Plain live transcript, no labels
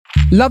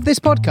Love this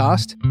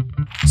podcast?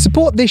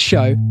 Support this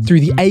show through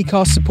the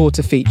Acast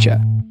supporter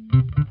feature.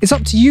 It's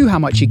up to you how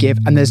much you give,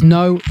 and there's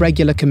no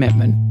regular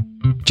commitment.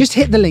 Just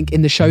hit the link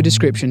in the show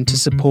description to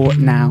support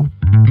now.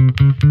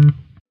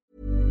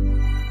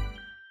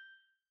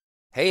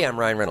 Hey, I'm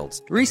Ryan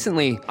Reynolds.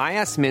 Recently, I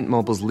asked Mint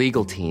Mobile's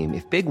legal team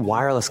if big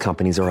wireless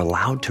companies are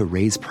allowed to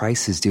raise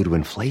prices due to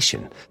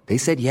inflation. They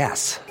said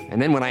yes.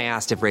 And then when I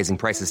asked if raising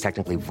prices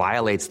technically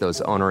violates those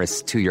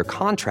onerous two-year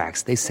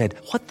contracts, they said,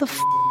 "What the f***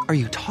 are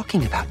you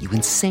talking about, you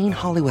insane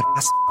Hollywood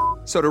ass?"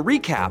 So to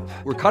recap,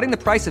 we're cutting the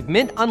price of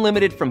Mint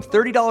Unlimited from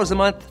 $30 a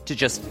month to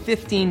just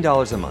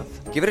 $15 a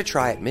month. Give it a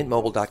try at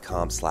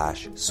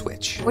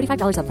mintmobile.com/switch.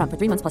 $45 up front for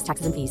 3 months plus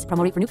taxes and fees.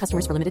 Promo rate for new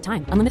customers for limited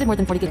time. Unlimited more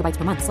than 40 gigabytes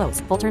per month. Slows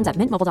full terms at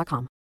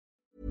mintmobile.com.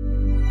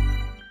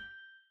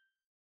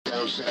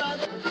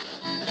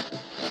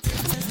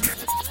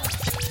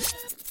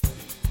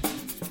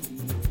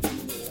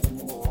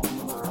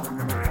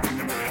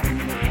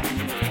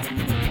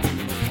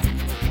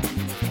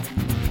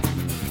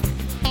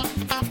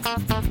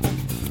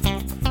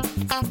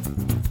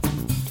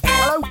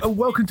 Hello and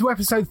welcome to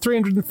episode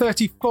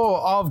 334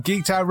 of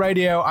Geektown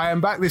Radio. I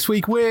am back this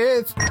week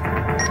with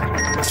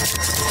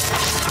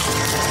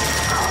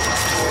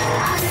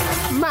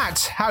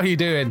Matt. How are you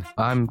doing?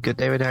 I'm good,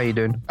 David. How are you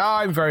doing?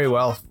 I'm very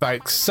well,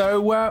 thanks. So,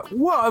 what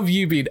have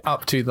you been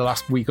up to the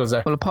last week or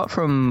so? Well, apart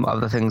from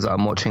other things that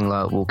I'm watching,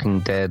 like Walking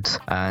Dead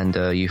and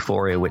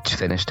Euphoria, which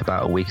finished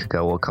about a week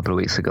ago or a couple of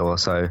weeks ago or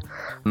so,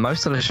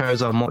 most of the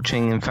shows I'm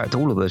watching, in fact,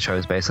 all of the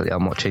shows basically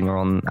I'm watching are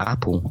on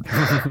Apple.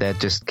 They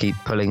just keep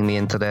pulling me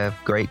into their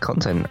great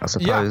content, I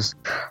suppose.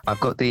 Yeah.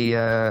 I've got the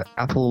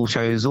Apple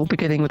shows all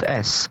beginning with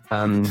S.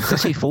 There's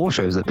actually 4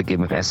 shows that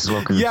begin with S as well,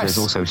 because there's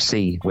also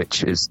C,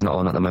 which is not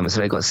on at the moment. So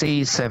they've got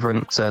C,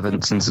 Severance,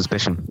 Servants, and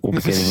Suspicion, all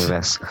beginning with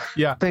S.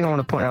 Yeah. The thing I want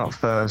to point out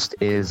first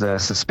is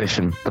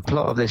Suspicion. The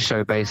plot of this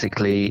show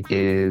basically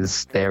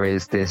is there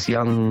is this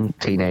young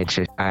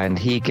teenager and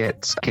he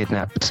gets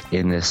kidnapped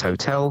in this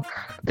hotel.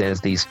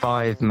 There's these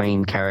 5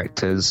 main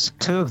characters.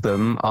 2 of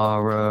them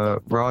are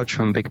Raj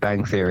from Big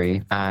Bang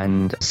Theory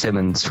and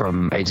Simmons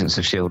from Agents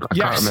of S.H.I.E.L.D. I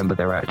can't remember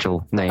their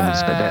actual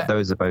names, but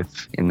those are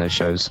both in those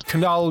shows.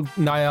 Kunal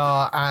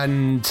Nair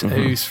and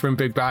who's from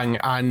Big Bang,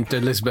 and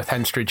Elizabeth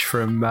Henstridge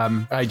from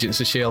Agents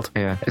of S.H.I.E.L.D.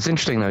 Yeah, it's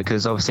interesting though,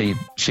 because obviously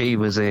she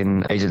was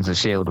in Agents of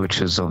S.H.I.E.L.D., which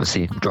was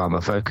obviously drama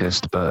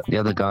focused, but the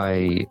other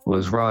guy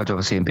was Raj,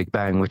 obviously in Big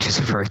Bang, which is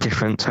a very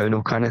different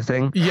tonal kind of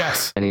thing.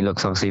 Yes. And he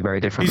looks obviously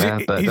very different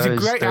He's a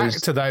great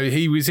actor though.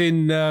 He was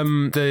in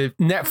the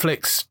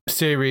Netflix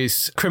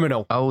series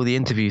Criminal. Oh, the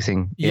interview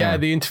thing. Yeah,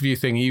 the interview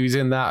thing. He was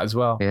in that as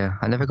well. Yeah,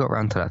 I never got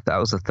around to that. That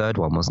was the 3rd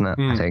one, wasn't it?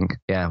 I think.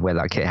 Yeah, where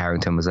that Kit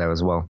Harington was there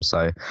as well.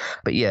 So,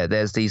 but yeah,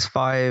 there's these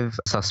 5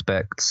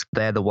 suspects.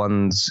 They're the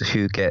ones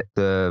who get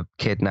the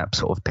kidnap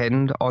sort of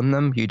pinned on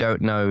them. You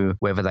don't know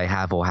whether they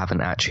have or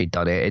haven't actually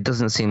done it. It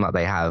doesn't seem like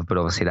they have, but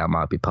obviously that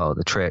might be part of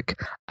the trick.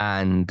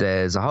 And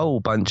there's a whole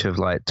bunch of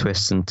like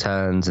twists and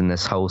turns in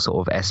this whole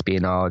sort of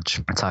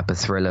espionage type of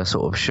thriller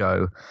sort of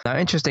show. Now,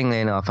 interestingly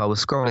enough, I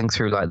was scrolling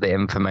through like the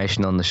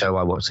information on the show.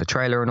 I watched the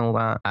trailer and all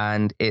that,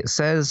 and it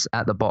says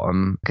at the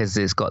bottom, because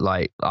it's got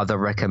like other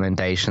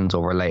recommendations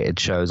or related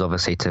shows,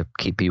 obviously to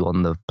keep you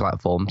on the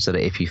platform so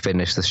that if you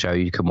finish the show,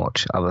 you can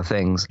watch other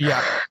things.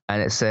 Yeah.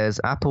 And it says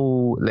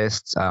Apple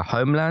lists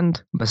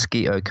Homeland,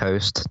 Mosquito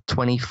Coast,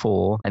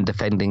 24, and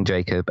Defending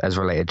Jacob as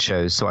related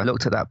shows. So I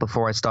looked at that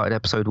before I started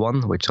episode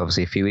 1, which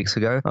obviously a few weeks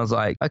ago. I was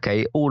like,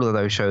 okay, all of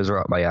those shows are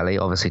up my alley.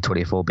 Obviously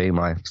 24 being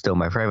still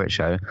my favorite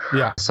show.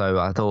 Yeah. So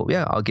I thought,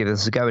 yeah, I'll give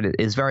this a go. And it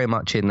is very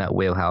much in that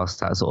wheelhouse,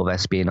 that sort of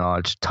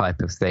espionage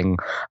type of thing.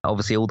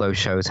 Obviously, all those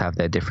shows have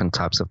their different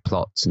types of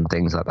plots and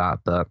things like that,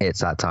 but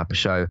it's that type of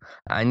show.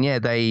 And yeah,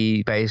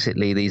 they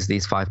basically,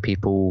 these 5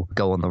 people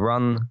go on the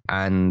run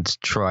and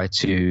try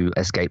to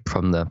escape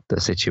from the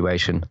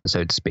situation,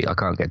 so to speak. I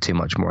can't get too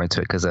much more into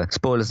it because of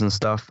spoilers and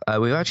stuff.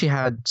 We've actually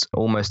had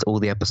almost all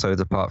the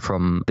episodes apart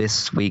from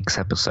this week's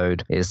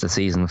episode is the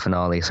season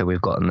finale, so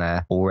we've gotten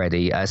there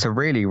already. It's a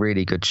really,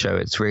 really good show.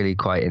 It's really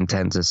quite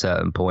intense at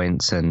certain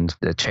points, and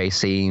the chase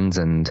scenes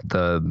and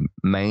the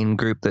main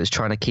group that's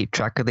trying to keep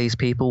track of these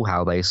people,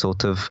 how they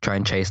sort of try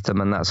and chase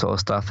them and that sort of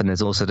stuff. And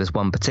there's also this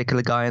one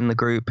particular guy in the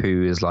group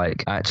who is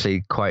like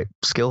actually quite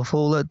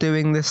skillful at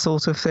doing this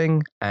sort of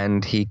thing,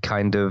 and he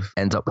kind of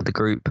ends up with the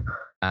group.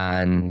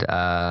 And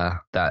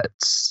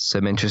that's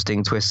some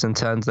interesting twists and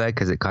turns there,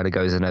 because it kind of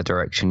goes in a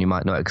direction you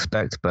might not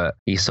expect, but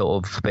he's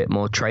sort of a bit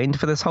more trained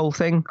for this whole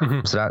thing.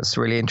 So that's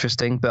really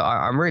interesting. But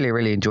I'm really,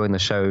 really enjoying the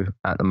show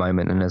at the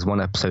moment, and there's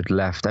 1 episode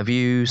left. Have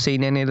you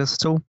seen any of this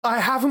at all? I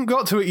haven't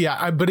got to it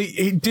yet, but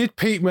it did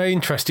pique my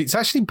interest. It's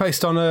actually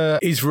based on an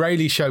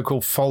Israeli show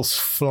called False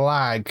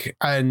Flag,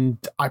 and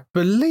I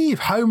believe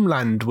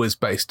Homeland was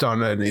based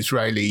on an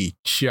Israeli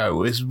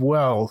show as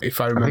well, if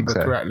I remember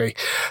correctly.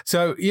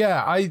 So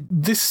yeah,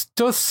 this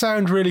does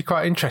sound really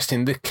quite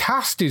interesting. The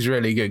cast is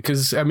really good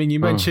because, I mean, you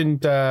mentioned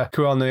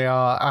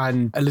Kualniar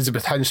and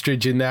Elizabeth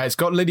Henstridge in there. It's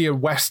got Lydia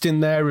West in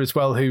there as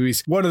well, who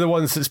is one of the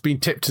ones that's been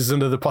tipped as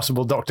another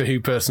possible Doctor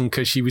Who person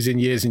because she was in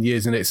Years and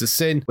Years and It's a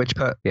Sin.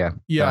 Yeah.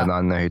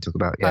 I know who you talk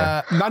about.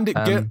 Yeah.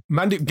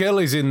 Mandip Gill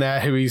is in there,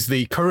 who is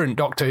the current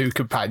Doctor Who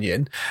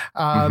companion.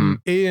 Ian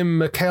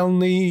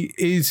McKelney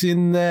is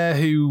in there,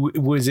 who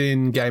was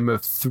in Game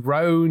of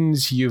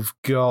Thrones. You've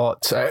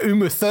got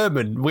Uma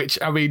Thurman, which,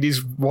 I mean,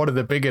 is one of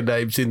the bigger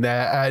names in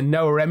there.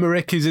 Noah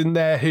Emmerich is in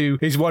there, who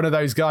is one of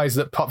those guys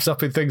that pops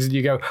up in things and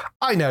you go,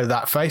 I know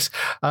that face.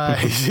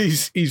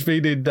 He's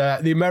been in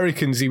The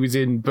Americans he was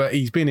in, but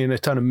he's been in a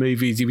ton of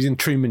movies. He was in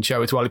Truman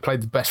Show as well. He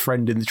played the best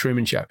friend in the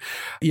Truman Show.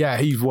 Yeah,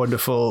 he's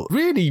wonderful.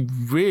 Really,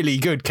 really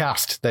good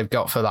cast they've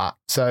got for that.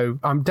 So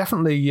I'm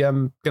definitely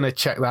going to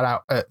check that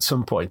out at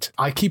some point.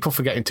 I keep on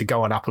forgetting to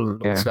go on Apple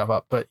and look stuff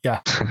up, but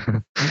yeah.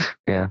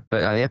 Yeah,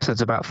 but the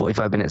episode's about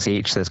 45 minutes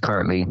each. There's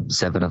currently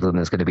 7 of them.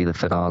 There's going to be the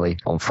finale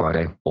on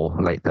Friday or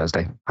late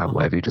Thursday,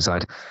 whatever you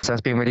decide. So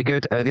that's been really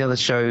good. The other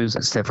shows,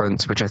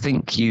 Severance, which I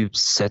think you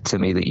said to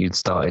me that you'd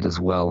started as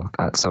well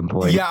at some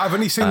point. Yeah, I've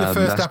only seen the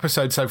first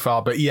episode so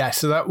far, but yeah,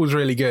 so that was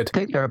really good. I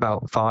think they're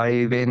about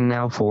 5 in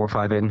now, 4 or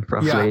 5 in,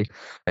 roughly. Yeah.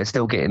 It's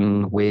still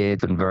getting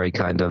weird and very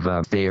kind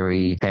of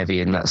theory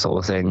heavy and that sort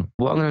of thing.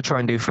 What I'm going to try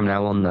and do from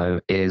now on, though,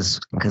 is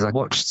because I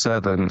watched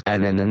Servant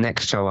and then the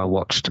next show I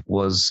watched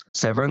was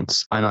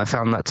Severance, and I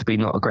found that to be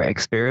not a great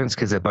experience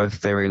because they're both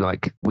very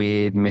like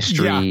weird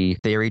mystery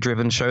theory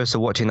driven shows. So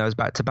watching those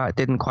back to back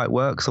didn't quite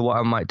work. So what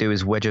I might do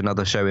is wedge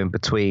another show in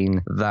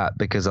between that,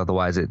 because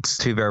otherwise it's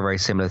two very, very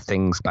similar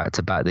things back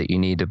to back that you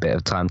need a bit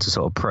of time to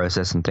sort of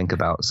process and think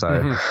about.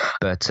 So,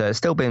 but it's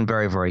still been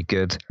very, very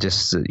good.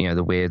 Just, you know,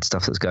 the weird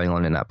stuff that's going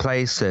on in that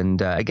place.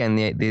 And again,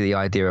 the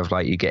idea of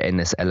like you get in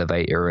this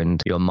elevator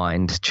and your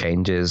mind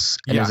changes.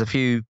 And there's a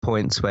few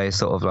points where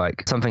sort of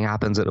like something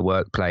happens at the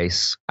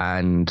workplace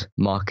and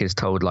Mark is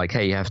told like,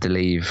 hey, you have to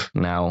leave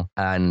now.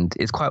 And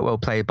it's quite well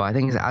played by, I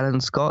think it's Alan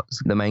Scott,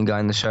 the main guy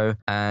in the show.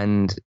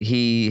 And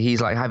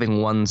he's like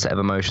having one set of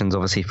emotions,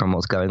 obviously, from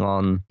what's going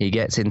on. He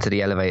gets into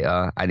the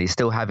elevator and he's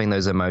still having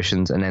those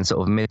emotions. And then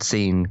sort of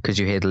mid-scene, because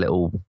you hear the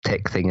little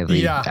tick thing of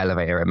the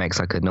elevator, it makes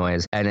like a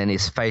noise. And then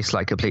his face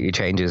like completely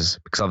changes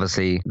because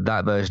obviously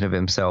that version of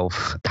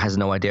himself has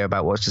no idea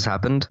about what's just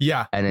happened.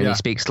 Yeah. And then he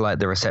speaks to like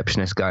the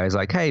receptionist guy. He's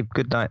like, hey,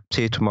 good night,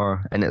 see you tomorrow.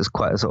 And it was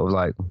quite a sort of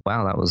like,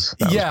 wow, that was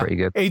pretty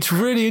good. It's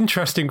really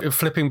interesting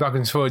flipping back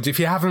and forwards. If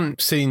you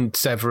haven't seen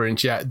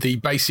Severance yet, the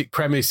basic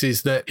premise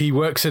is that he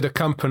works at a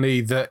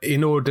company that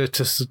in order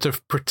to sort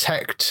of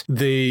protect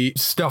the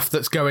stuff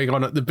that's going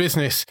on at the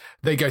business,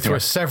 they go through a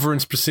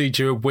severance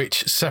procedure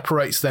which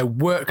separates their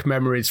work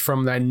memories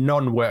from their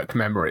non-work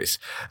memories.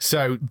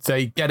 So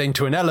they get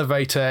into an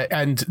elevator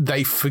and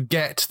they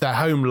forget their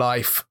home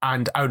life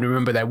and only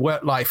remember their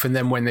work life. And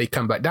then when they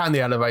come back down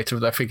the elevator,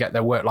 they forget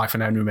their work life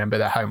and only remember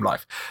their home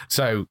life.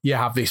 So you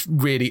have this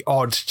really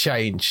odd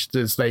change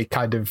as they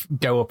kind of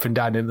go up and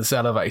down in this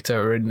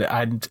elevator,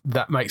 and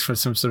that makes for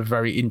some sort of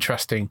very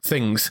interesting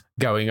things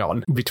going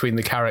on between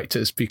the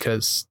characters,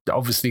 because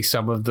obviously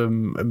some of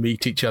them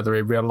meet each other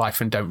in real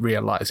life and don't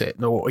realize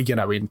it, or, you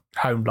know, in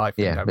home life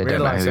they don't know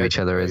who each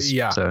other is.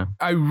 So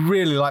I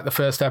really like the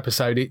first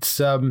episode. It's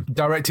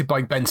directed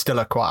by Ben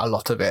Stiller, quite a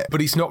lot of it,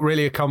 but it's not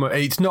really a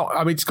comedy. It's not,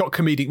 I mean, it's got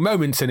comedic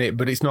moments in it,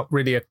 but it's not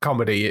really a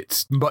comedy.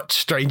 It's much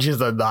stranger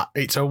than that.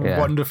 It's a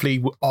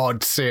wonderfully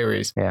odd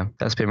series. Yeah,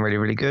 that's been really,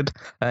 really good.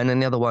 And then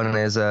the other one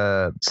is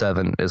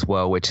Servant as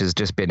well, which has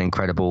just been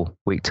incredible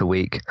week to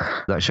week.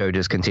 That show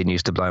just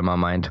continues to blow my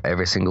mind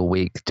every single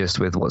week, just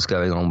with what's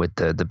going on with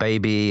the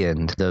baby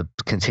and the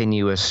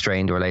continuous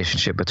strained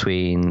relationship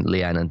between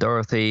Leanne and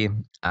Dorothy.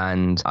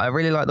 And I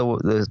really like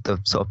the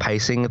sort of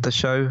pacing of the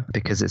show,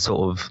 because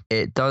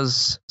it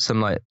does some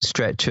like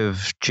stretch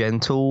of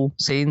gentle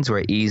scenes where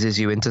it eases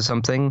you into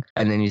something,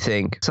 and then you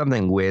think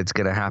something weird's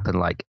going to happen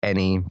like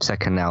any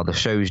second now. The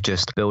show's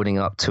just building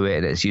up to it,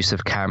 and its use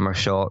of camera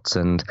shots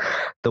and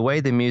the way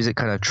the music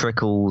kind of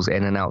trickles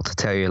in and out to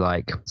tell you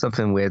like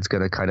something weird's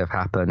going to kind of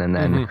happen. And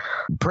then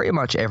pretty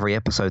much every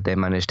episode they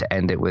managed to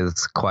end it with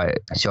quite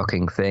a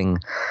shocking thing.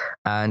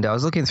 And I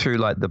was looking through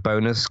like the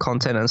bonus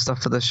content and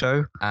stuff for the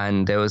show,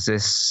 and there was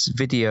this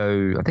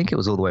video, I think it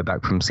was all the way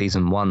back from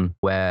season 1,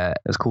 where it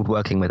was called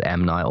Working with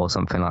M. Night or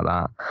something like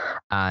that.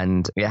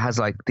 And it has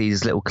like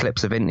these little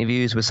clips of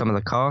interviews with some of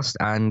the cast,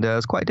 and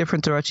it's quite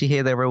different to actually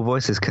hear their real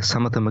voices, because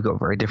some of them have got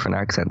very different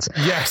accents.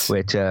 Yes.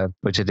 Which I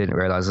didn't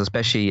realize,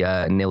 especially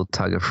Neil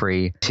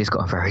Tiger-Free. She's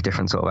got a very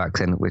different sort of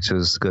accent, which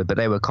was good. But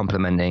they were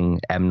complimenting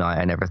M. Night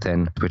and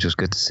everything, which was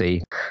good to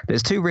see.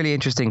 There's 2 really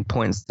interesting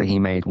points that he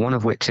made, one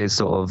of which is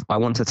sort of, I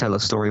want to tell a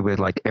story with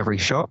like every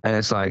shot. And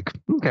it's like,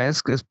 okay,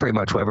 it's pretty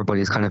much what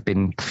everybody's kind of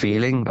been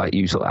feeling. Like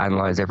you sort of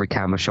analyze every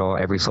camera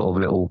shot, every sort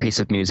of little piece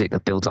of music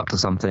that builds up to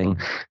something.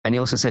 And he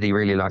also said he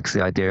really likes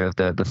the idea of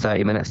the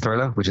 30-minute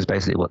thriller, which is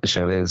basically what the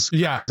show is.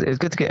 Yeah. It's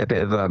good to get a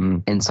bit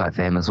of insight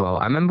for him as well.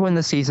 I remember when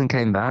the season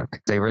came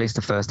back, they released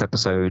the first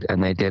episode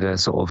and they did a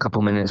sort of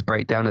couple minutes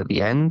breakdown at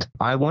the end.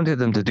 I wanted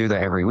them to do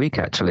that every week,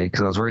 actually,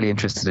 because I was really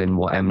interested in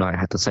what M. Night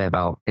had to say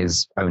about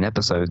his own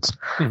episodes.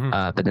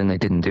 But then they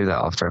didn't do that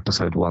after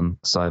episode 1.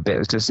 So but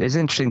it's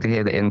interesting to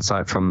hear the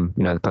insight from,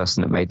 the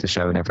person that made the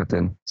show and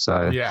everything.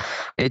 So yeah,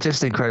 it's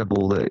just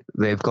incredible that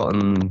they've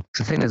gotten,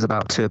 I think there's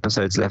about 2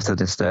 episodes left of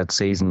this 3rd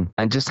season,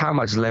 and just how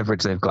much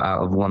leverage they've got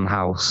out of one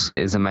house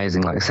is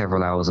amazing, like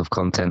several hours of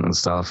content and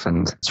stuff,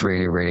 and it's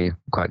really, really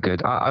quite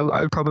good. I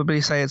would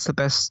probably say it's the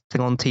best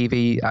thing on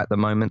TV at the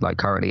moment, like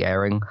currently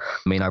airing.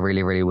 I mean, I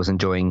really, really was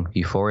enjoying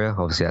Euphoria.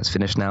 Obviously that's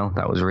finished now.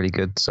 That was really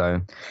good.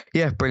 So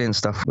yeah, brilliant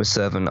stuff with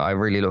Servant. I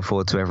really look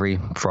forward to every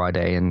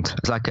Friday, and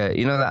it's like a,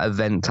 that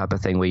event type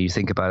of thing where you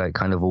think about it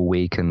kind of all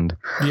week and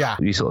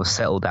you sort of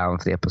settle down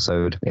for the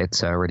episode.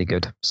 It's really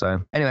good.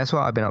 So anyway, that's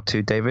what I've been up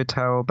to. David,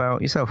 how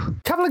about yourself? A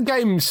couple of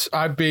games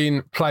I've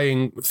been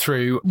playing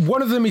through.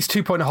 One of them is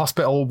 2 Point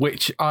Hospital,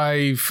 which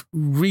I've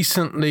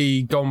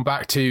recently gone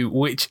back to,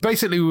 which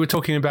basically we were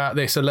talking about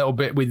this a little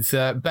bit with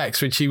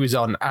Bex when she was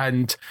on,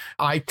 and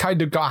I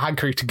kind of got a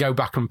hankering to go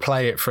back and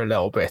play it for a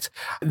little bit.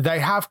 They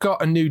have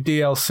got a new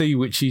DLC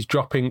which is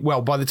dropping,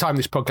 well, by the time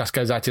this podcast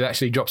goes out, it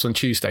actually drops on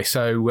Tuesday,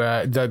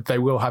 so they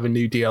will have a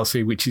new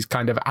DLC which is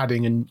kind of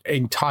adding an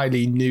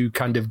entirely new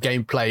kind of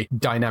gameplay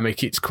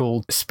dynamic. It's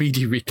called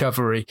Speedy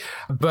Recovery.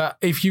 But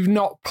if you've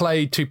not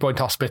played 2 Point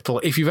Hospital,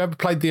 if you've ever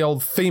played the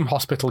old Theme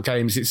Hospital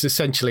games, it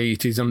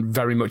is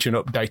very much an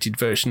updated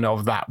version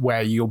of that,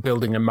 where you're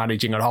building and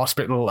managing a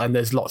hospital, and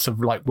there's lots of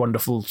like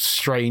wonderful,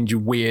 strange,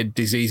 weird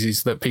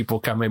diseases that people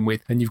come in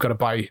with, and you've got to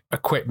buy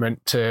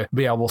equipment to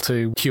be able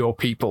to cure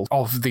people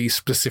of these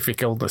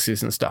specific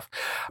illnesses and stuff.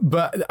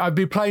 But I've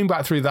been playing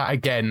back through that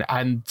again,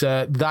 and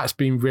that's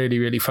been really,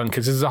 really fun,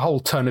 because there's a whole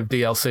ton of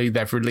DLC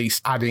they've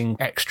released adding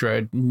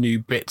extra new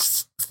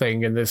bits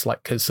thing, and there's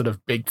like a sort of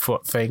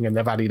Bigfoot thing, and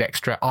they've added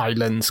extra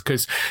islands,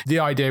 because the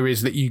idea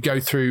is that you go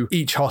through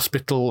each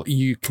hospital,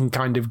 you can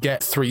kind of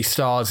get 3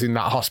 stars in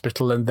that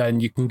hospital, and then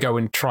you can go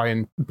and try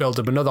and build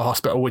up another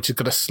hospital which has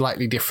got a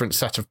slightly different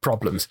set of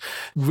problems.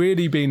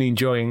 Really been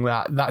enjoying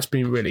that. That's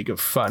been really good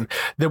fun.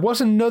 There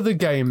was another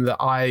game that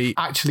I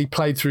actually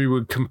played through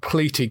and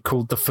completed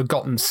called The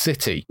Forgotten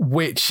City,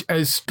 which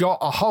has got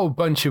a whole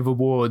bunch of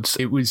awards.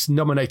 It was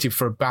nominated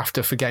for a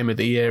BAFTA for Game of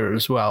the Year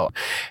as well.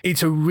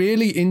 It's a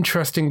really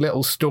interesting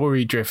little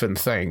story-driven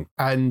thing,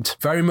 and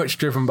very much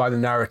driven by the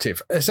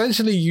narrative.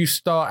 Essentially, you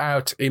start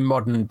out in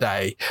modern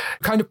day,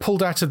 kind of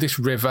pulled out of this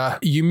river.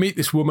 You meet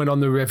this woman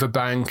on the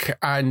riverbank,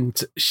 and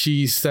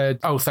she said,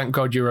 "Oh, thank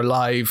God you're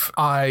alive.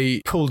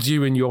 I pulled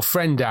you and your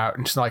friend out."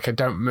 And she's like,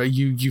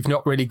 you've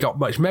not really got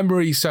much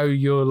memory, so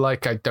you're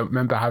like, "I don't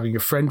remember having a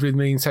friend with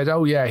me." And said,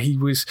 "Oh yeah, he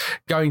was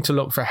going to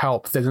look for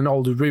help. There's an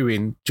older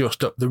ruin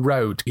just up the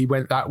road. He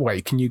went that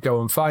way. Can you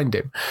go and find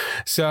him?"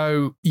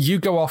 So you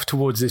go off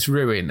towards this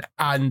ruin,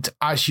 and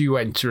as you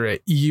enter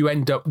it, you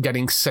end up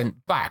getting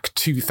sent back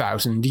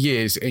 2,000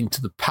 years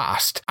into the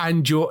past,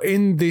 and you're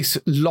in this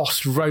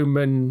lost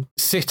Roman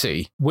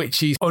city,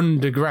 which is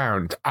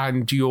underground,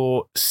 and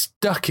you're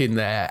stuck in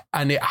there,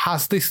 and it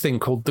has this thing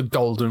called the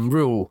Golden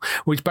Rule,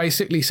 which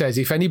basically says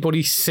if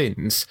anybody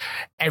sins,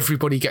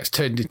 everybody gets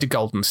turned into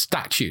golden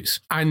statues.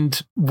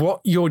 And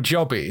what your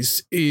job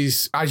is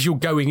as you're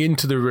going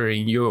into the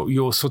ruin,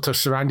 you're sort of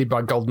surrounded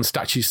by golden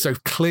statues. So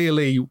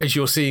clearly, as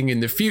you're seeing in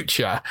the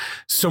future,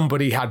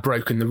 somebody had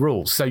broken the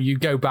rules. So you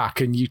go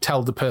back and you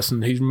tell the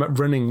person who's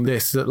running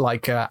this that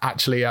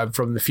actually I'm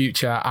from the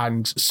future,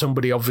 and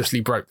somebody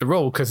obviously broke the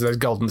rule because there's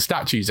golden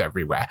statues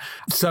everywhere.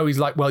 So he's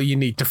like, well, you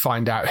need to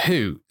find out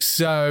who.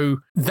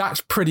 So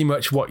that's pretty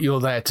much what you're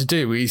there to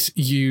do, is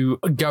you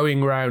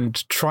going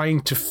around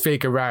trying to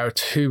figure out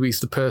who is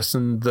the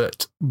person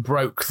that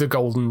broke the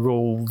golden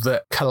rule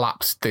that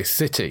collapsed this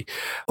city.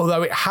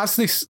 Although it has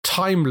this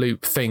time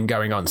loop thing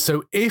going on.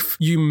 So if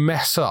you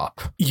mess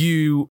up,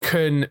 you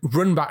can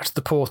run back to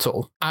the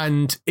portal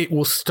and it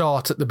will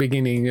start at the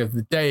beginning of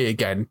the day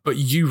again, but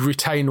you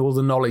retain all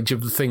the knowledge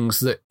of the things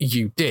that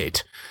you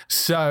did.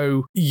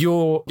 So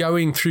you're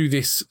going through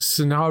this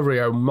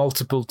scenario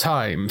multiple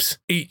times,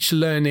 each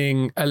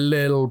learning a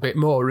little bit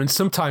more. And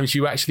sometimes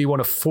you actually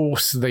want to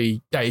force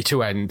the day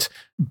to end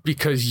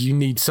because you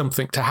need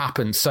something to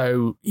happen.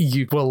 So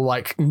you will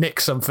like nick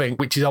something,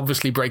 which is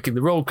obviously breaking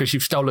the rule because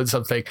you've stolen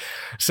something.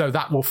 So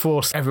that will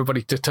force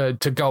everybody to turn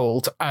to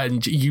gold,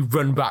 and you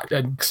run back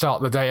and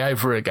start the day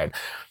over again.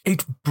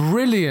 It's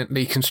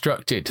brilliantly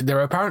constructed. There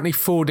are apparently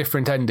 4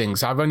 different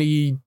endings. I've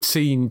only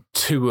seen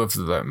 2 of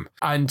them,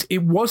 and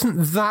it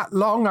wasn't that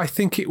long. I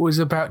think it was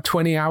about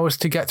 20 hours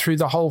to get through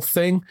the whole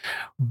thing,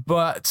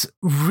 but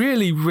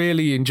really,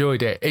 really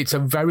enjoyed it. It's a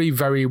very,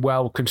 very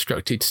well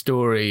constructed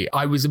story.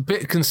 I was a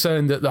bit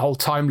concerned that the whole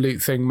time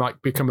loop thing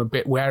might become a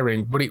bit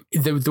wearing, but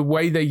the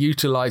way they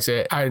utilize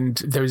it, and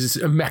there's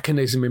a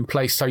mechanism in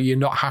place so you're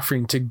not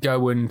having to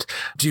go and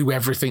do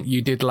everything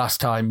you did last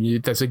time.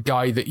 There's a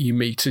guy that you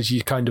meet as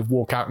you kind of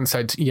walk out and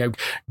said,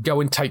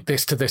 go and take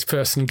this to this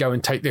person, go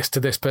and take this to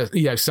this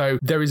person. So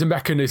there is a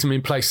mechanism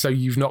in place so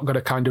you've not got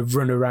to kind of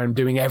run around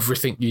doing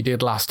everything you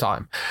did last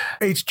time.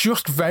 It's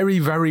just very,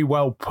 very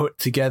well put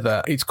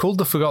together. It's called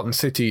The Forgotten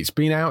City. It's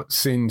been out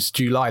since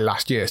July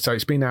last year, so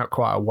it's been out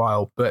quite a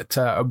while, but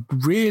a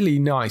really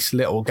nice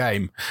little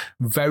game.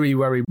 Very,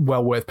 very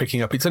well worth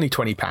picking up. It's only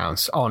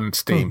 £20 on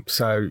Steam.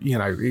 So,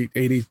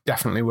 it is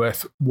definitely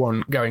worth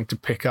one going to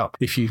pick up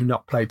if you've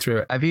not played through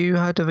it. Have you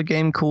heard of a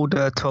game called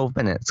 12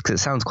 Minutes? Because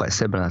it sounds quite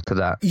similar to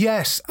that.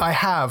 Yes, I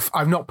have.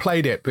 I've not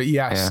played it, but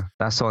yes. Yeah,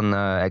 that's on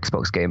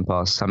Xbox Game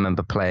Pass. I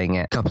remember playing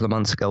it a couple of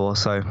months ago or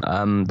so.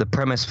 The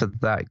premise for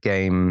that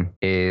game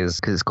is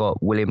because it's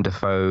got William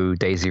Dafoe,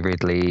 Daisy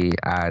Ridley,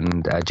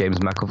 and James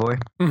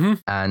McAvoy. Mm-hmm.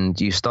 And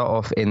you start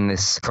off in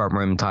this front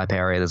room type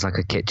area. There's like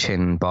a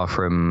kitchen,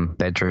 bathroom,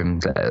 bedroom,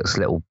 this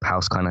little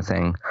house kind of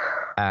thing.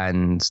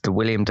 And the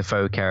William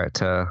Dafoe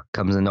character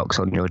comes and knocks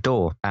on your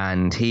door,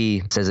 and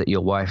he says that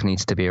your wife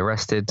needs to be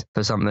arrested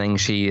for something.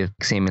 She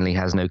seemingly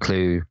has no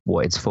clue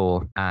what it's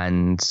for,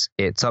 and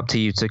it's up to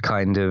you to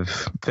kind of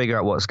figure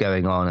out what's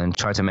going on and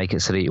try to make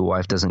it so that your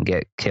wife doesn't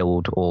get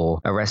killed or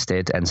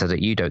arrested, and so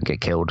that you don't get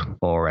killed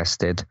or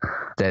arrested.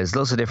 There's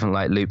lots of different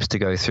like loops to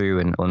go through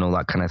and all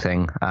that kind of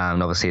thing.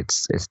 And obviously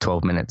it's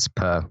 12 minutes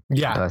per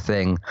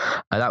thing.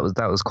 That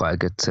was quite a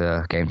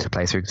good game to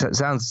play through. It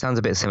sounds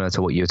a bit similar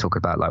to what you were talking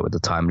about, like with the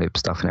time loop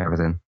stuff and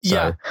everything.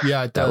 So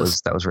yeah, it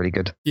does. That was really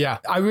good. Yeah,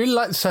 I really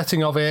like the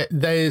setting of it.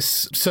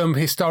 There's some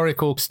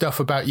historical stuff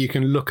about, you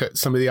can look at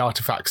some of the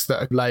artifacts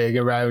that are laying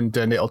around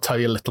and it'll tell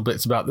you little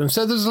bits about them.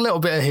 So there's a little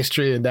bit of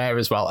history in there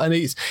as well. And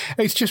it's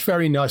just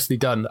very nicely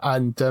done.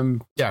 And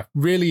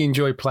really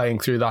enjoy playing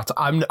through that.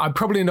 I'm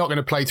probably not going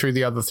to play through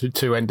the other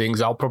two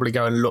endings. I'll probably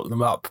go and look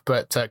them up,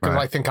 but because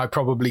I think I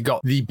probably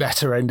got the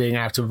better ending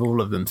out of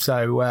all of them.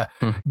 So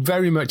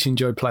very much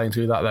enjoyed playing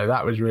through that, though.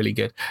 That was really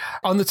good.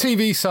 On the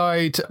TV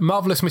side,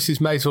 Marvelous Mrs.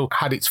 Maisel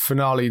had its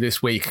finale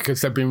this week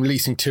because they've been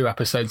releasing 2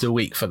 episodes a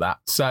week for that.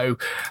 So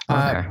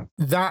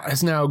that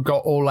has now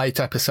got all 8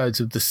 episodes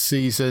of the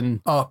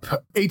season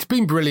up. It's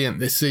been brilliant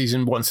this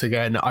season once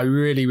again. I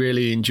really,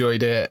 really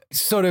enjoyed it.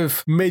 Sort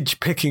of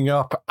Midge picking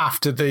up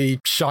after the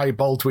Shy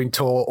Baldwin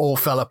tour all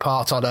fell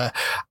apart on her,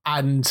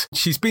 and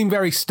she's been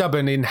very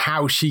stubborn in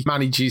how she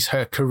manages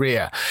her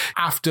career.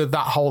 After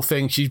that whole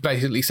thing, she's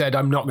basically said,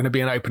 I'm not going to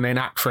be an opening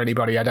act for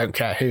anybody. I don't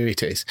care who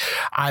it is.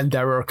 And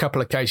there are a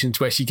couple of occasions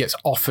where she gets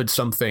offered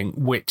something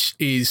which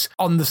is,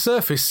 on the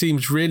surface,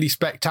 seems really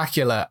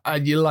spectacular.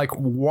 And you're like,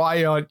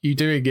 why aren't you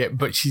doing it?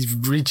 But she's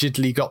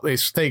rigidly got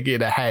this thing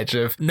in her head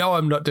of, no,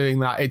 I'm not doing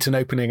that. It's an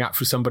opening act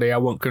for somebody. I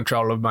want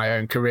control of my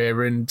own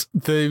career. And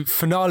the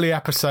finale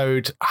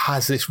episode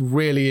has this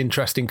really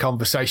interesting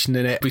conversation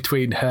in it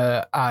between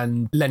her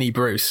and Lenny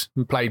Bruce,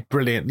 played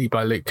brilliantly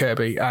by Luke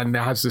Kirby. And it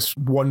has this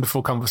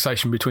wonderful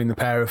conversation between the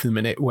pair of them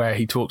in it where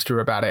he talks to her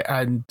about it.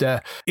 And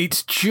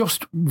it's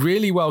just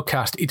really well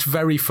cast. It's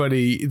very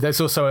funny.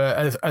 There's also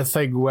a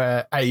thing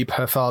where Abe,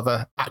 her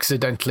father,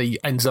 accidentally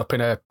ends up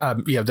in a,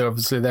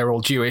 they're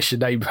all Jewish,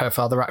 and Abe, her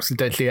father,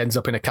 accidentally ends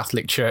up in a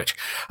Catholic church,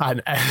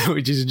 and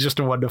which is just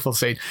a wonderful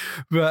scene.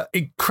 But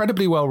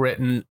incredibly well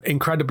written,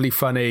 incredibly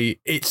funny.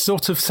 It's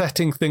sort of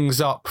setting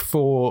things up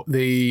for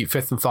the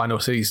 5th and final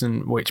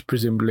season, which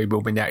presumably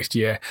will be next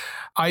year.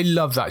 I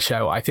love that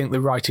show. I think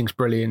the writing's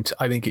brilliant.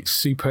 I think it's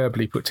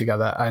superbly put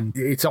together, and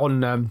it's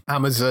on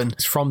Amazon.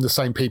 It's from the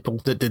same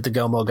people that did the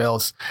Gilmore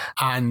Girls,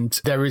 and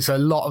there is a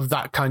lot of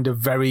that kind of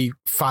very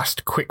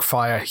fast,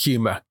 quick-fire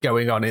humour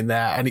going on in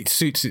there, and it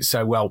suits it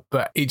so well.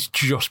 But it's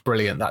just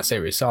brilliant, that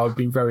series. So I've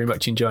been very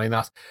much enjoying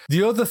that.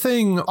 The other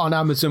thing on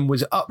Amazon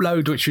was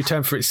Upload, which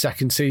returned for its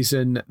 2nd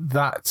season.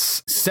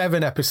 That's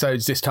 7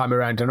 episodes this time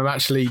around, and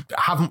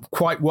haven't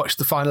quite watched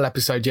the final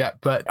episode yet,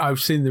 but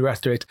I've seen the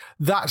rest of it.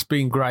 That's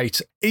been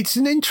great. It's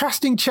an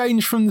interesting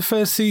change from the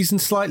 1st season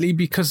slightly,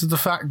 because of the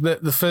fact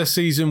that the 1st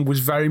season was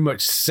very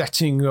much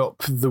setting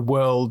up the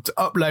world.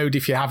 Upload,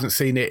 if you haven't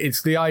seen it,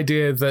 it's the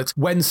idea that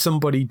when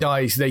somebody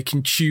dies, they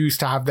can choose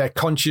to have their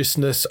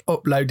consciousness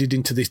uploaded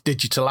into this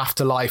digital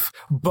afterlife,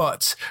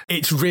 but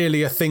it's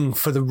really a thing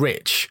for the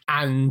rich.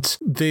 And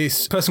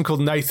this person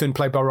called Nathan,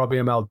 played by Robbie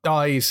Amell,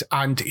 dies,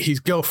 and his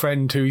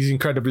girlfriend, who is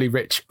incredibly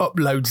rich,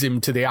 uploads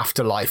him to the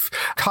afterlife,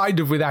 kind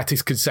of without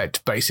his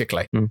consent,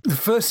 basically. The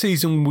 1st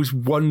season was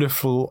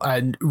wonderful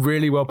and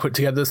really well put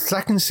together. The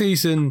 2nd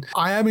season,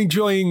 I am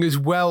enjoying as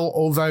well,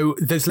 although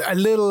there's a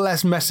little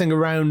less messing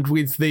around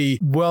with the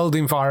world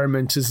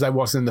environment as there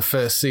was in the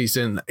 1st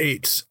season.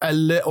 It's a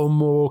little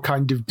more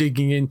kind of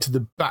digging into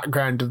the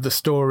background of the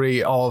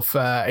story of,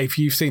 if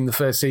you've seen the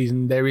 1st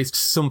season, there is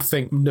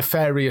something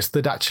nefarious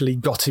that actually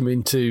got him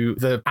into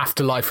the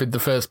afterlife in the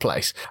first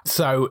place.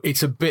 So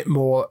it's a bit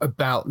more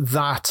about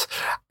that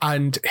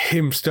and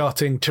him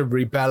starting to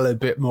rebel a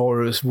bit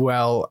more as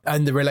well,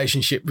 and the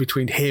relationship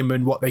between him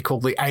and what they call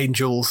the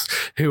angels,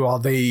 who are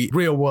the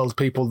real world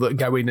people that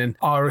go in and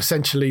are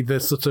essentially the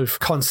sort of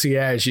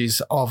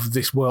concierges of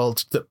this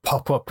world that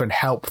pop up and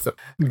help them.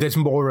 There's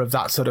more of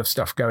that sort of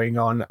stuff going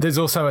on. There's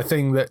also a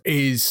thing that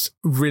is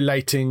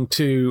relating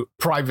to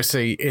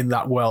privacy in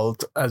that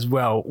world as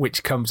well,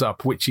 which comes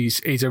up, which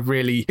is a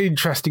really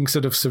interesting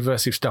sort of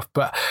subversive stuff.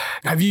 But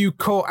have you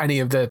caught any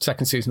of the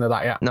 2nd season of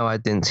that yet? No, I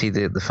didn't see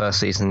the 1st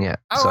season. season yet.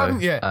 Oh, I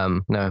haven't yet.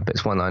 No, but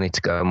it's one I need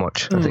to go and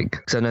watch, I think.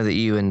 Because I know that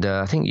you and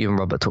I think you and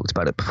Robert talked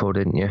about it before,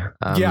 didn't you?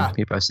 Yeah.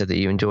 You both said that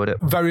you enjoyed it.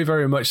 Very,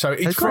 very much so.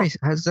 Has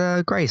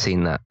Gray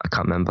seen that? I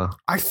can't remember.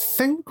 I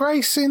think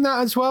Gray's seen that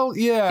as well.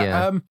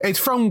 Yeah. It's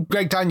from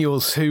Greg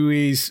Daniels, who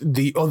is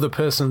the other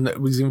person that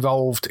was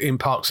involved in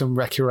Parks and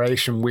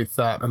Recreation with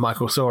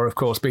Michael Cera, of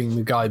course, being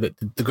the guy that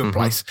did The Good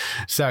Place.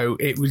 So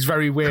it was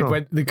very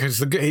weird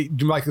because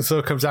Michael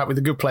Cera comes out with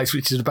The Good Place,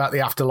 which is about the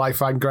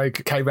afterlife, and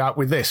Greg came out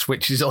with this,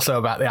 which is also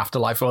about the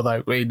afterlife,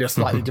 although in a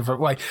slightly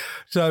different way.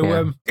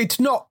 So it's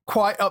not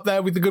quite up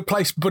there with The Good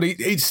Place, but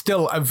it's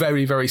still a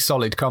very, very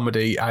solid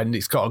comedy, and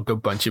it's got a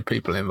good bunch of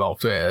people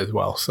involved there as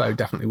well. So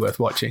definitely worth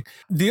watching.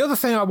 The other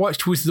thing I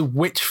watched was The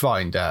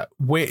Witchfinder,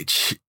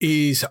 which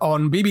is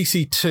on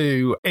BBC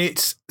Two.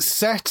 It's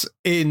set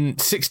in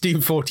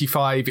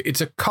 1645.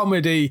 It's a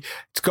comedy.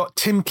 It's got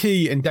Tim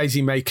Key and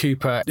Daisy May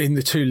Cooper in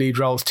the two lead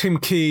roles. Tim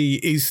Key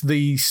is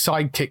the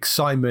sidekick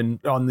Simon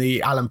on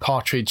the Alan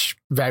Partridge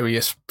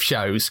various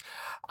shows,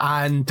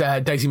 and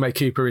Daisy May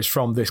Cooper is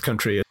from This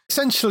Country.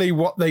 Essentially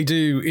what they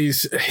do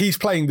is he's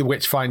playing the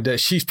Witchfinder,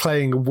 she's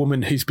playing a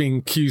woman who's being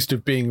accused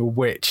of being a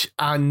witch,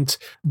 and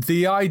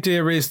the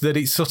idea is that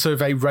it's sort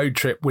of a road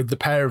trip with the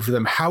pair of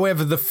them.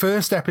 However, the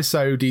first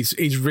episode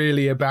is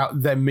really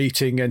about them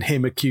meeting and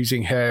him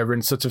accusing her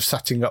and sort of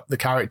setting up the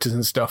characters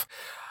and stuff.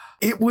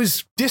 It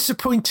was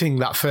disappointing,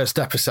 that first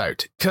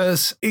episode,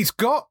 because it's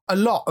got a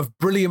lot of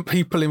brilliant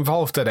people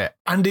involved in it,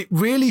 and it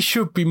really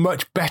should be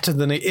much better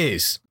than it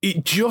is.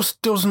 It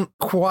just doesn't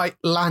quite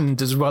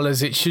land as well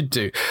as it should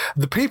do.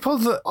 The people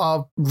that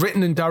are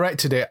written and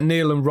directed it,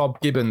 Neil and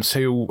Rob Gibbons,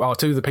 who are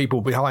two of the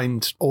people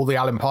behind all the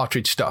Alan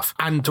Partridge stuff,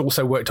 and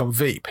also worked on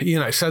Veep,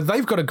 so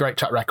they've got a great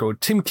track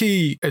record. Tim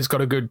Key has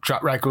got a good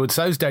track record,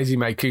 so's Daisy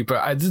May Cooper.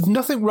 There's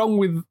nothing wrong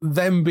with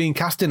them being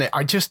cast in it.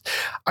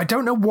 I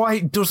don't know why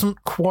it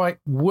doesn't quite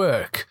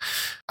work.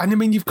 And I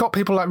mean, you've got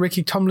people like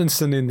Ricky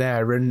Tomlinson in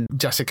there, and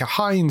Jessica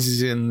Hines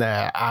is in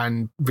there,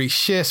 and Reece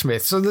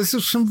Shearsmith. So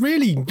there's some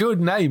really good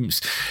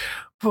names.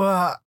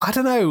 But I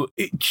don't know,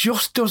 it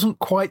just doesn't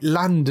quite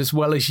land as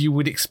well as you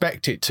would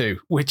expect it to,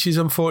 which is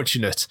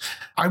unfortunate.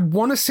 I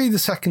want to see the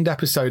second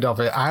episode of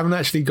it. I haven't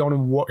actually gone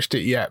and watched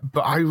it yet,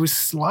 but I was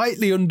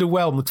slightly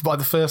underwhelmed by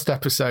the first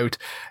episode.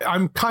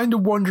 I'm kind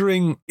of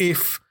wondering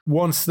if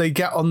once they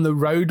get on the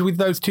road with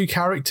those two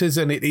characters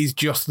and it is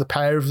just the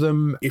pair of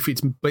them, if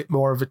it's a bit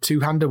more of a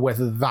two-hander,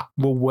 whether that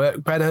will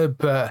work better.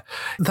 But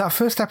that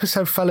first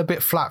episode fell a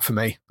bit flat for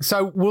me.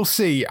 So we'll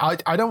see.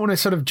 I don't want to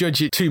sort of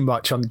judge it too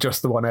much on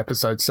just the one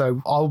episode.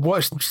 So I'll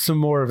watch some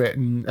more of it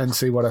and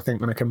see what I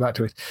think when I come back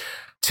to it.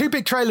 Two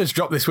big trailers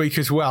dropped this week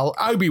as well.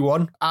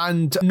 Obi-Wan,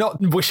 and not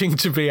wishing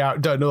to be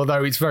outdone,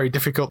 although it's very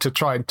difficult to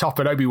try and top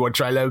an Obi-Wan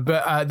trailer,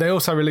 but they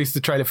also released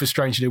the trailer for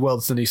Strange New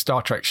Worlds, the new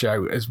Star Trek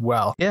show as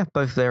well. Yeah,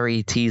 both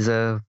very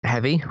teaser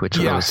heavy, which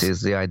obviously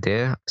is the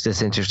idea. It's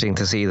just interesting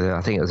to see that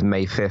I think it was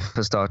May 5th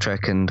for Star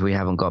Trek, and we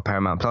haven't got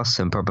Paramount Plus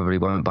and probably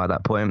won't by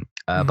that point.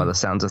 By the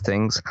sounds of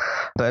things,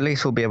 but at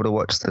least we'll be able to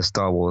watch the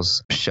Star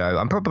Wars show.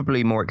 I'm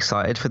probably more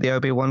excited for the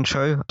Obi-Wan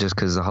show just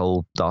because the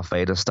whole Darth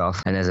Vader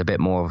stuff, and there's a bit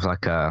more of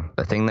like a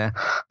thing there,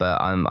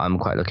 but I'm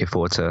quite looking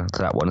forward to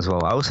that one as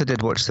well. I also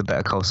did watch the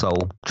Better Call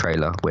Saul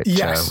trailer,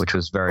 which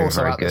was very,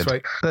 also very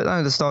good. But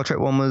no, the Star Trek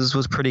one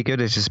was pretty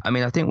good. It's just, I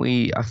mean,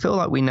 I feel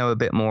like we know a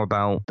bit more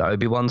about the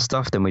Obi-Wan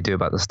stuff than we do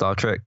about the Star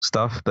Trek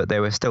stuff, but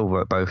they were still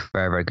both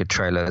very, very good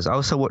trailers. I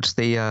also watched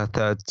the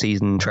third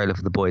season trailer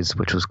for The Boys,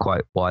 which was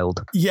quite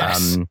wild.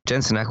 Yes.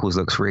 Jensen Ackles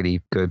looks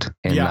really good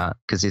in that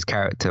because his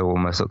character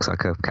almost looks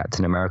like a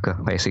Captain America,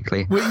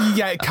 basically. Well,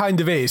 yeah, it kind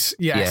of is.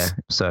 Yes.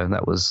 Yeah.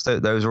 So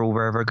those are all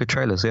very, very good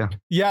trailers. Yeah.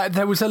 Yeah,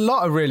 there was a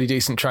lot of really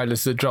decent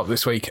trailers that dropped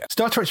this week.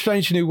 Star Trek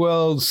Strange New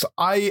Worlds,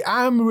 I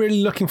am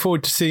really looking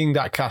forward to seeing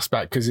that cast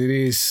back because it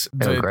is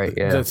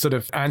the sort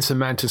of Anson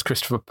Mount as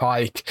Christopher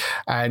Pike,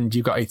 and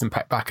you've got Ethan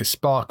Peck back as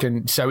Spock,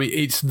 and so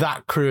it's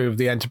that crew of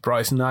the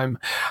Enterprise, and I'm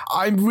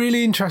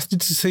really interested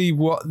to see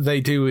what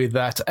they do with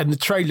that. And the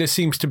trailer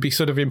seems to be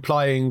sort of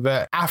implying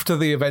that after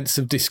the events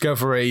of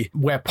Discovery,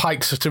 where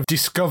Pike sort of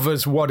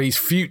discovers what his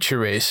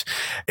future is,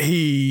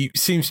 he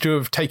seems to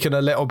have taken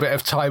a little bit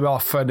of time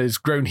off and has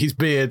grown his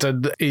beard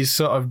and is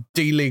sort of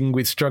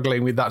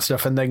struggling with that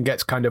stuff, and then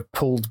gets kind of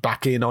pulled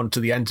back in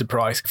onto the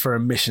Enterprise for a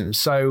mission.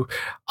 So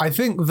I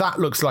think that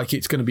looks like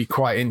it's going to be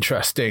quite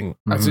interesting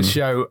as a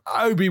show.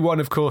 Obi-Wan,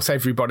 of course,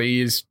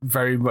 everybody is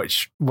very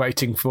much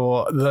waiting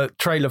for. The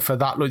trailer for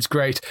that looks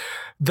great.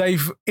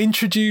 They've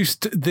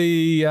introduced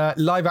the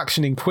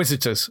live-action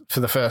Inquisitors for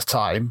the first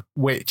time,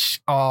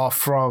 which are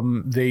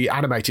from the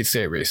animated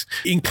series,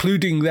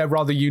 including their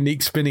rather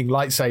unique spinning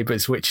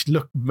lightsabers, which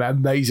look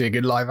amazing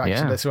in live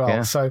action as well.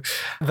 Yeah. So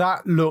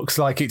that looks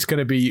like it's going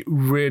to be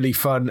really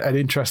fun and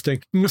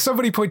interesting.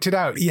 Somebody pointed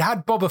out, you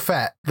had Boba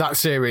Fett, that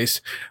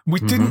series.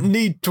 We didn't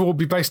need to all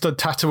be based on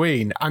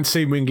Tatooine, and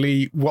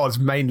seemingly was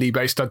mainly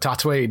based on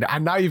Tatooine.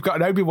 And now you've got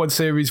an Obi-Wan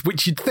series,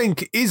 which you'd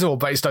think is all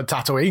based on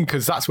Tatooine,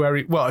 because that's where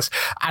it was.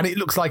 And it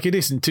looks like it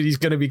isn't. He's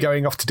going to be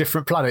going off to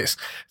different planets.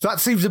 That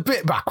seems a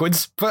bit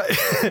backwards, but,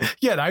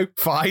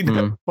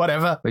 fine,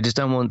 whatever. We just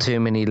don't want too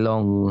many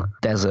long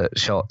desert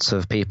shots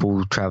of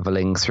people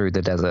traveling through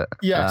the desert.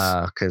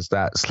 Yes. Because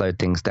that slowed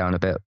things down a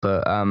bit.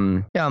 But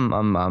I'm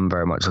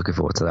very much looking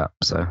forward to that.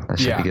 So that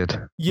should be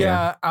good.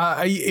 Yeah,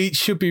 it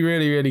should be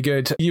really, really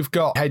good. You've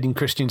got Hayden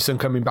Christensen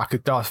coming back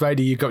as Darth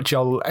Vader. You've got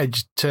Joel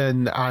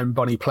Edgerton and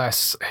Bonnie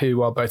Pless,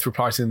 who are both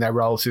reprising their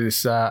roles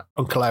as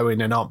Uncle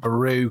Owen and Aunt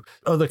Beru.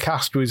 Other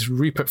cast was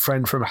Rupert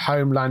Friend from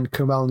Homeland,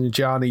 Kumail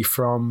Nanjiani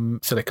from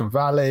Silicon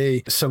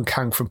Valley, Sung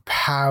Kang from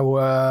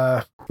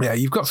Power. Yeah,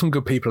 you've got some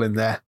good people in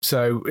there.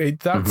 So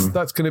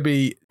that's going to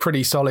be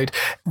pretty solid.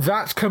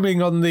 That's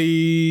coming on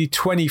the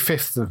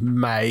 25th of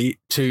May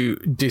to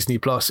Disney+.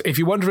 If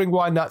you're wondering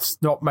why that's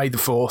not May the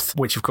 4th,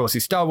 which of course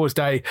is Star Wars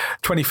Day,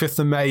 25th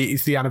of May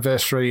is the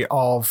anniversary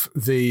of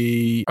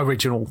the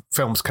original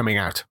films coming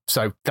out.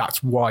 So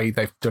that's why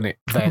they've done it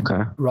then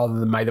rather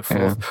than May the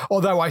 4th. Yeah.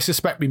 Although I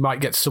suspect we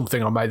might get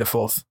something on May the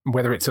 4th,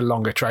 whether it's a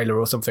longer trailer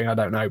or something, I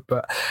don't know.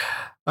 But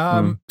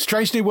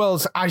Strange New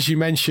Worlds, as you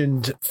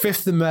mentioned,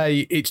 5th of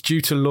May, it's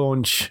due to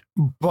launch,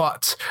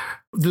 but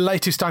the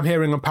latest I'm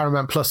hearing on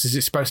Paramount Plus is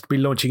it's supposed to be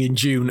launching in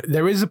June.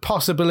 There is a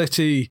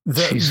possibility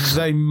that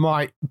they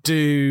might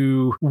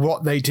do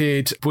what they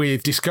did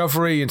with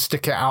Discovery and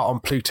stick it out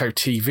on Pluto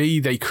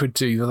TV. They could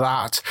do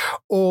that.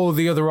 Or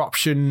the other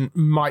option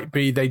might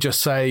be they just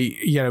say,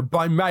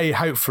 by May,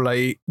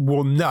 hopefully,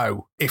 we'll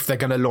know if they're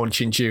going to launch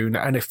in June.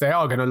 And if they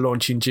are going to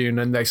launch in June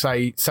and they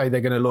say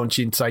they're going to launch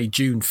in, say,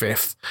 June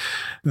 5th,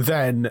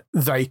 then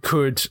they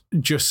could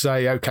just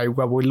say, okay,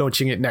 well, we're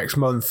launching it next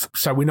month,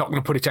 so we're not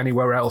going to put it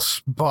anywhere else,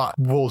 but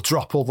we'll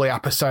drop all the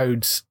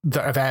episodes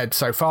that have aired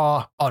so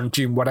far on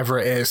June, whatever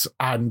it is,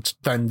 and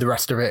then the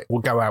rest of it will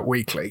go out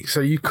weekly. So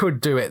you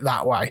could do it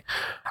that way.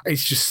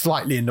 It's just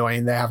slightly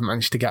annoying they haven't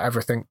managed to get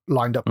everything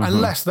lined up,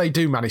 unless they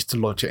do manage to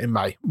launch it in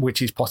May,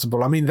 which is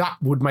possible. I mean, that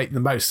would make the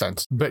most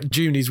sense, but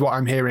June is what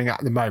I'm hearing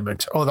at the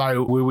moment,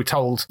 although we were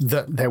told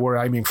that they were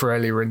aiming for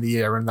earlier in the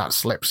year and that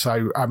slipped.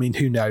 So, I mean,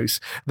 who knows?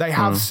 They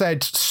have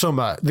said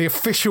summer. The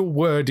official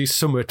word is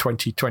summer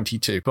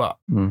 2022, but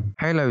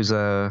Halo's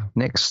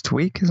next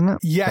week, isn't it?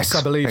 Yes,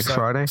 I believe next so.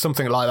 Friday.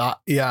 Something like that.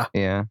 Yeah.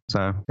 Yeah.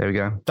 So there we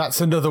go.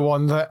 That's another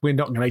one that we're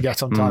not going to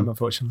get on time,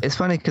 unfortunately. It's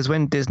funny because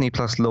when Disney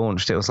Plus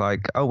launched, it was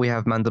like, oh, we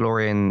have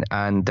Mandalorian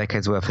and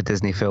decades worth of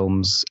Disney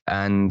films,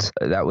 and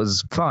that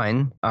was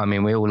fine. I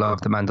mean, we all love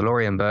The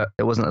Mandalorian, but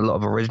there wasn't a lot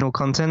of original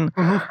content.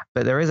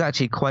 But there is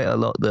actually quite a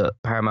lot that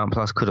Paramount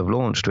Plus could have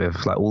launched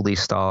with, like all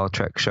these Star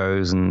Trek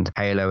shows and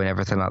Halo and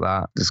everything like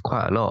that. There's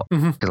quite a lot.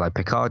 Because like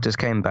Picard just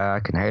came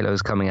back and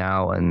Halo's coming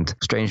out and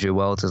Strange New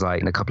Worlds is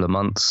like in a couple of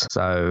months.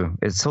 So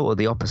it's sort of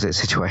the opposite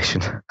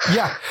situation.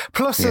 Yeah.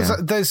 Plus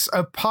there's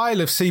a pile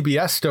of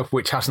CBS stuff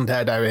which hasn't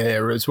aired over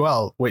here as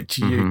well, which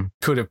you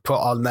could have put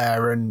on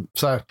there. And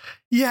so,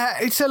 yeah,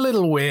 it's a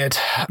little weird.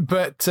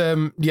 But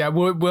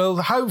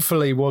we'll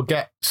hopefully we'll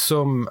get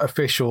some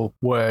official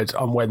word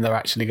on when they're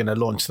actually going to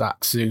launch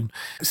that soon.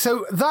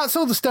 So that's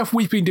all the stuff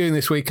we've been doing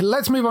this week.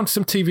 Let's move on to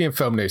some TV and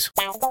film news.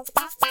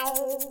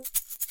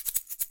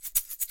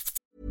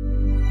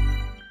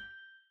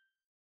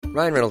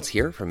 Ryan Reynolds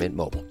here from Mint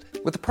Mobile.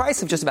 With the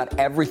price of just about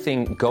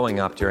everything going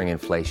up during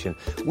inflation,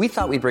 we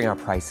thought we'd bring our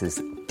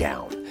prices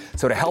down.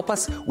 So to help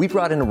us, we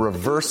brought in a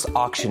reverse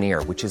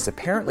auctioneer, which is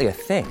apparently a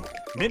thing.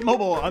 Mint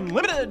Mobile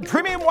Unlimited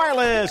Premium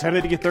Wireless. How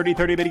to get 30,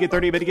 30, bit to get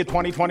 30, bit to get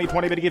 20, 20,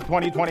 20, bit to get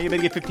 20, 20, bit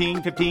to get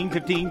 15, 15,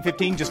 15,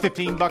 15, just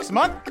 $15 a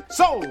month?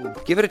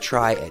 Sold! Give it a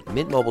try at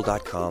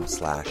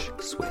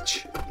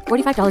mintmobile.com/switch.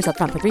 $45 up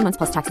front for 3 months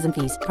plus taxes and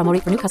fees. Promo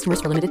rate for new customers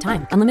for limited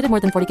time. Unlimited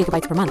more than 40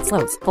 gigabytes per month.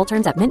 Slows full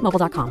terms at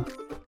mintmobile.com.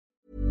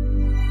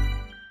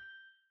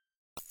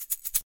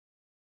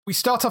 We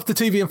start off the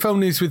TV and film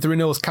news with the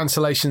renewals,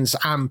 cancellations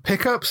and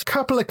pickups.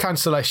 Couple of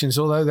cancellations,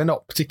 although they're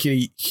not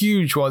particularly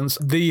huge ones.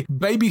 The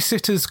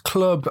Babysitters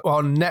Club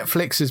on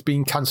Netflix has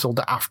been cancelled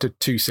after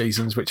 2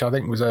 seasons, which I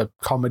think was a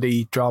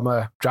comedy,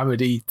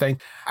 dramedy thing.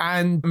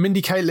 And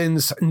Mindy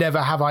Kaling's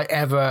Never Have I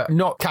Ever,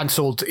 not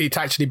cancelled. It's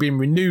actually been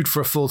renewed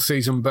for a full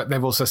season, but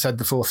they've also said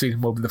the 4th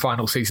season will be the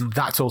final season.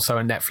 That's also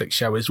a Netflix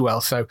show as well.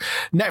 So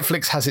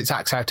Netflix has its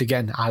axe out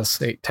again, as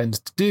it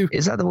tends to do.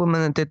 Is that the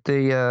woman that did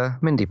the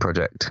Mindy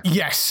Project?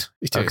 Yes.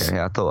 It is. Okay,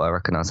 yeah, I thought I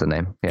recognised the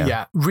name.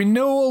 Yeah.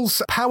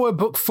 Renewals, Power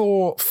Book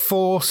 4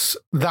 Force,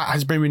 that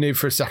has been renewed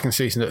for a 2nd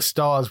season at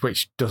Starz,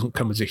 which doesn't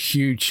come as a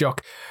huge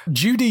shock.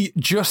 Judy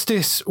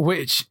Justice,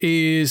 which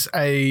is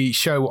a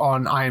show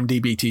on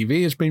IMDb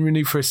TV, has been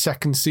renewed for a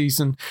 2nd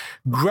season.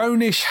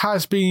 Grownish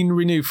has been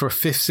renewed for a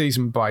 5th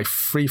season by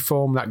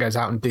Freeform. That goes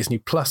out on Disney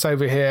Plus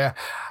over here.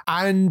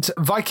 And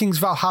Vikings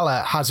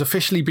Valhalla has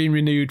officially been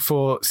renewed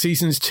for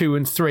seasons 2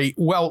 and 3.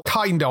 Well,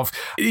 kind of.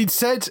 It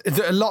said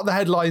that a lot of the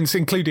headlines,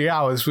 including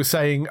ours, were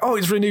saying, oh,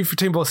 it's renewed for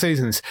 2 more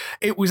seasons.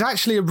 It was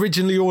actually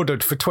originally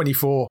ordered for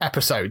 24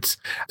 episodes.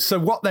 So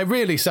what they're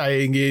really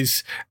saying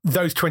is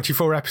those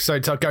 24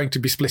 episodes are going to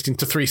be split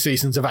into 3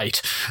 seasons of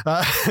 8.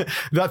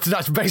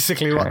 That's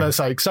basically what they're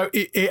saying. So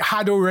it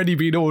had already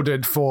been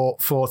ordered for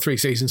 3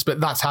 seasons, but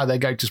that's how they're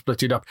going to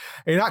split it up.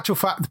 In actual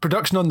fact, the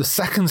production on the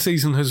second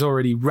season has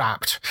already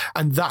wrapped,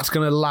 and that's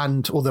going to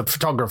land, or the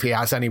photography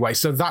has anyway,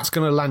 so that's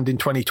going to land in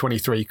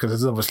 2023 because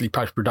there's obviously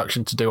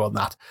post-production to do on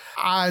that.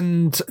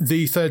 And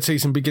the third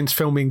season begins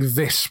filming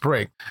this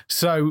spring.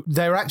 So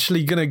they're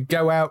actually going to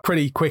go out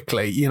pretty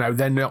quickly. You know,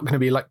 they're not going to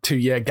be like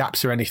 2-year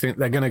gaps or anything.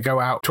 They're going to go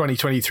out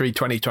 2023,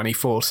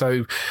 2024.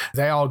 So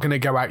they are going to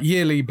go out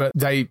yearly, but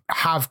they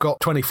have got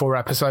 24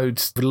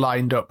 episodes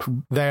lined up.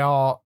 They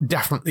are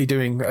definitely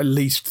doing at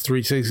least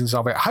 3 seasons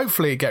of it.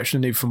 Hopefully it gets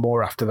renewed for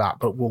more after that,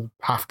 but we'll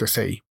have to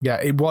see.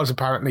 Yeah, it was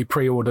apparently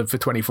pre-ordered for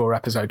 24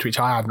 episodes, which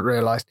I hadn't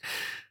realised.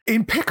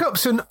 In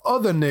pickups and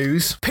other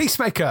news,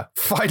 Peacemaker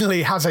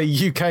finally has a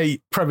UK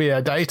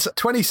premiere date,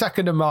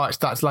 22nd of March.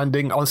 That's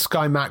landing on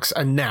Sky Max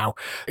and Now.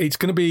 It's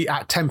going to be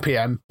at 10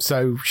 p.m,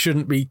 so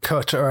shouldn't be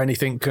cut or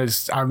anything,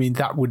 because, I mean,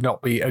 that would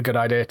not be a good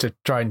idea to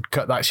try and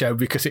cut that show,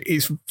 because it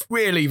is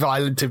really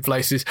violent in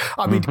places.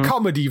 I mean,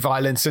 comedy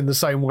violence in the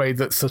same way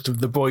that sort of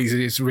The Boys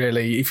is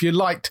really. If you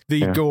liked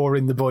the gore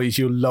in The Boys,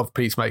 you'll love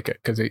Peacemaker,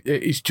 because it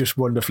is just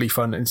wonderfully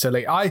fun and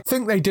silly. I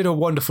think they did a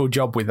wonderful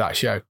job with that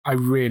show. I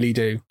really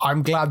do.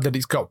 I'm glad that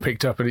it's got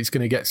picked up and it's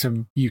going to get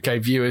some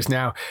UK viewers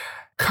now.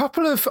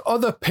 Couple of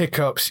other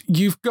pickups.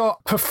 You've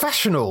got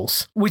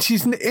Professionals, which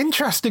is an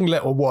interesting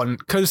little one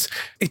because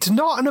it's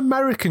not an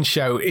American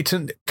show. It's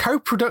a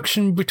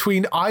co-production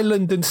between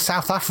Ireland and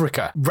South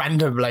Africa,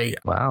 randomly.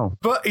 Wow.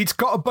 But it's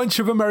got a bunch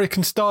of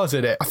American stars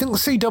in it. I think the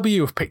CW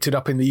have picked it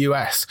up in the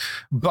US,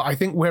 but I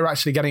think we're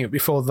actually getting it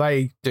before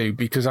they do,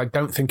 because I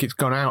don't think it's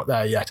gone out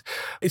there yet.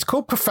 It's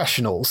called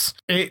Professionals.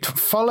 It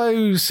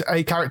follows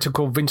a character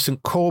called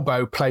Vincent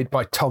Corbo, played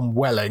by Tom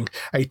Welling,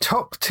 a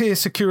top-tier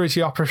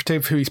security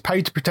operative who is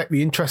paid to protect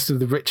the interests of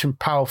the rich and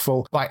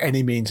powerful by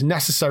any means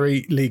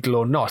necessary, legal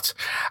or not.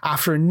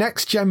 After a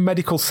next-gen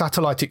medical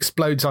satellite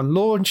explodes on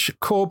launch,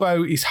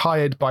 Corbo is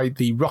hired by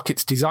the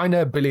rocket's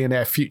designer,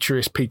 billionaire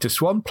futurist Peter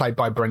Swan, played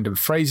by Brendan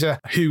Fraser,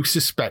 who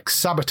suspects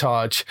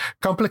sabotage.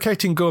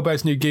 Complicating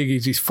Corbo's new gig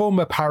is his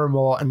former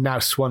paramour and now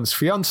Swan's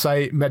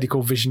fiancée,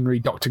 medical visionary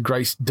Dr.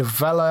 Grace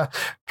DeVella,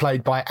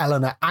 played by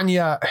Eleanor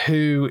Anya,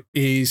 who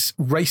is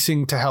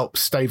racing to help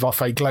stave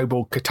off a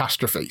global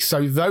catastrophe.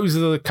 So those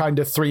are the kind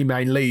of 3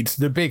 main leads.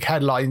 The big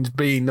headlines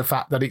being the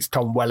fact that it's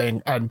Tom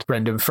Welling and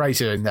Brendan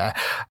Fraser in there.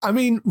 I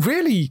mean,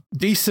 really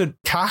decent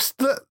cast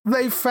that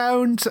they've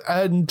found,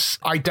 and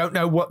I don't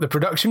know what the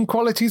production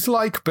quality is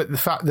like, but the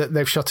fact that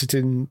they've shot it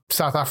in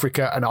South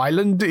Africa and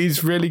Ireland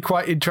is really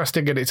quite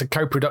interesting, and it's a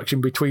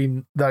co-production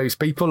between those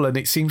people, and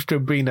it seems to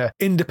have been an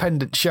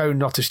independent show,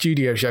 not a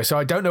studio show. So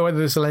I don't know whether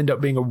this will end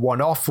up being a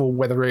one-off or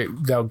whether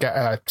they'll get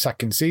a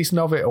second season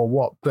of it or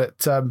what, but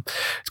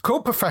it's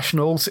called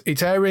Professionals.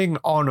 It's airing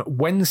on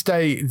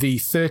Wednesday, the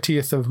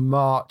 30th of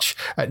March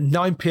at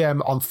 9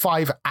 p.m. on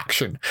 5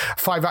 Action.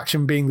 5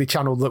 Action being the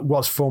channel that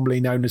was formerly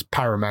known as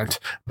Paramount,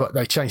 but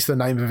they changed the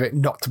name of it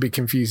not to be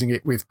confusing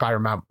it with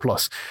Paramount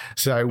Plus.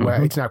 So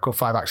it's now called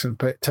 5 Action.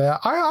 But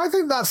I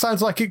think that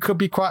sounds like it could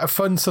be quite a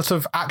fun sort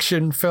of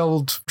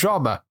action-filled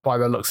drama by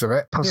the looks of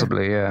it.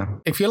 Possibly, yeah.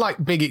 If you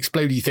like big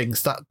explodey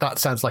things, that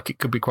sounds like it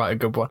could be quite a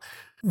good one.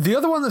 The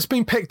other one that's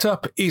been picked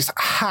up is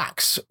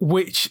Hacks,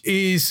 which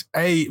is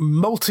a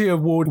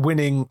multi-award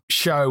winning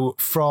show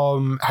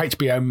from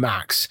HBO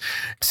Max.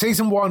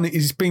 Season 1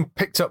 is being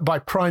picked up by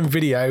Prime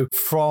Video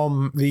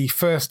from the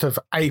 1st of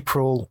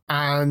April,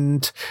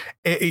 and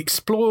it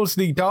explores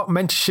the dark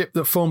mentorship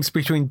that forms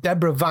between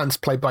Deborah Vance,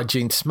 played by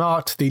Jean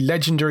Smart, the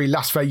legendary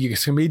Las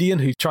Vegas comedian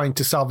who's trying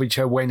to salvage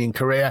her waning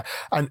career,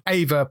 and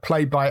Ava,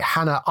 played by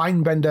Hannah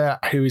Einbender,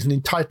 who is an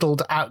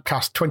entitled,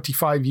 outcast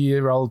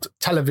 25-year-old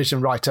television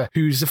writer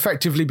who's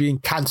effectively being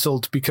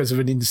cancelled because of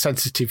an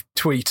insensitive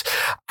tweet.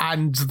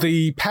 And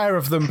the pair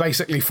of them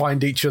basically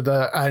find each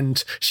other,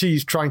 and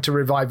she's trying to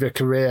revive her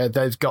career.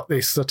 They've got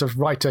this sort of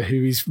writer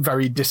who is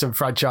very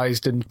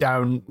disenfranchised and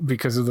down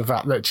because of the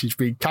fact that she's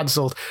been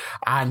cancelled,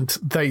 and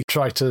they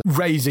try to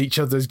raise each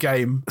other's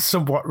game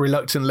somewhat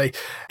reluctantly.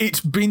 It's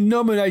been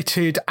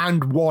nominated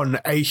and won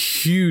a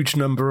huge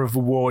number of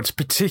awards,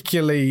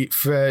 particularly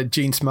for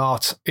Jean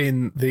Smart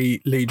in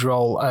the lead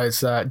role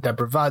as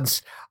Deborah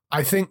Vance.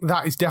 I think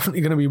that is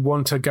definitely going to be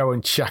one to go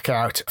and check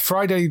out.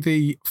 Friday,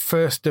 the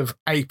 1st of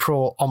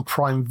April on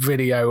Prime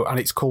Video, and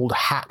it's called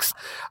Hacks.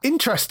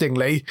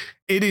 Interestingly,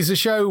 it is a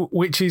show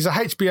which is a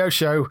HBO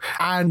show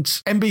and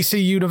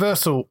NBC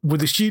Universal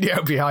with a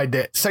studio behind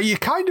it. So you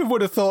kind of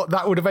would have thought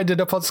that would have ended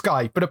up on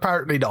Sky, but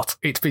apparently not.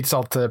 It's been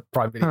sold to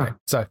Prime Video. Huh.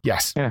 So,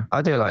 yes. Yeah,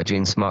 I do like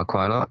Jean Smart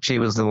quite a lot. She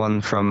was the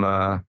one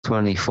from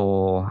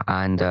 24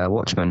 and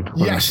Watchmen,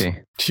 wasn't she?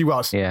 She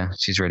was. Yeah,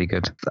 she's really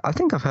good. I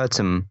think I've heard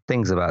some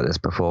things about this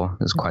before.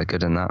 It's quite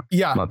good in that.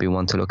 Yeah. Might be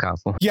one to look out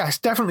for. Yes,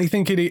 definitely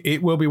think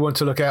it will be one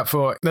to look out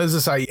for. As I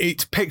say,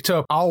 it's picked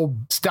up a whole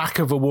stack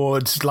of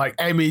awards like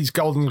Emmys,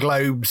 Golden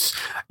Globes,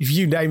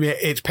 you name it,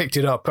 it's picked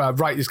it up.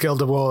 Writers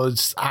Guild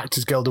Awards,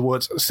 Actors Guild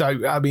Awards.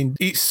 So, I mean,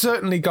 it's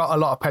certainly got a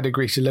lot of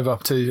pedigree to live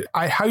up to.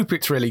 I hope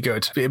it's really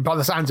good. By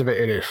the sounds of it,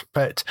 it is.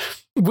 But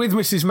with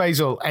Mrs.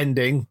 Maisel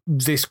ending,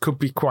 this could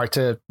be quite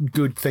a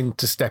good thing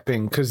to step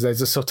in, because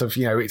there's a sort of,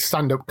 it's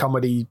stand-up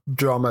comedy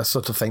drama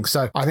sort of thing.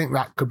 So I think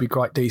that could be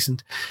quite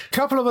decent. A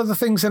couple of other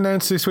things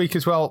announced this week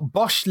as well.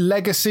 Bosch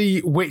Legacy,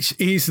 which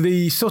is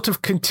the sort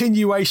of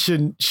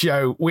continuation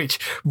show, which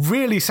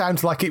really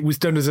sounds like it was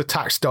done as a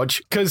tax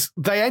dodge, because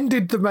they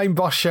ended the main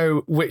Bosch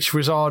show, which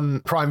was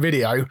on Prime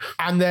Video,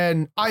 and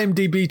then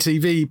IMDb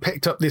TV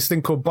picked up this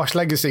thing called Bosch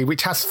Legacy,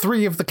 which has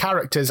 3 of the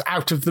characters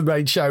out of the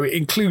main show,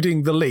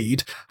 including the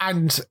lead,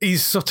 and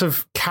is sort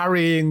of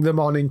carrying them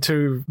on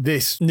into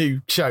this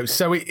new show.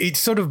 So it's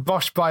sort of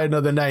Bosch by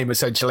another name,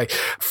 essentially.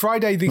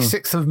 Friday the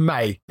 6th of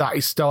May, that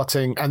is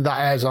starting, and that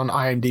airs on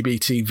IMDb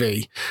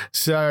TV.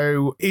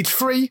 So it's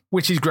free,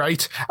 which is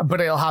great, but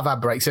it'll have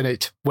ad breaks in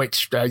it,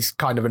 which is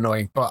kind of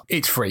annoying, but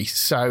it's free.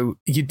 So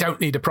you don't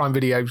need a Prime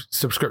Video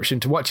subscription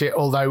to watch it,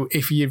 although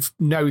if you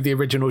know the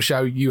original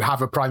show, you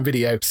have a Prime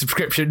Video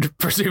subscription,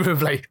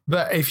 presumably.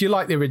 But if you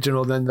like the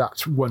original, then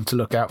that's one to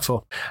look out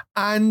for.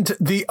 And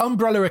the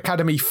Umbrella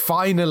Academy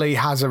finally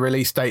has a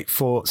release date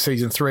for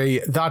season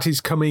 3. That is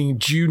coming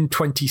June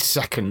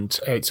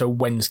 22nd. It's a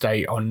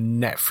Wednesday on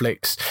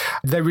Netflix.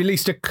 They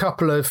released a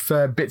couple of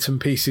bits and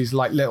pieces,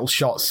 like little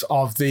shots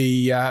of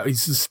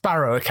it's the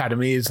Sparrow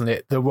Academy, isn't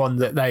it? The one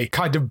that they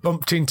kind of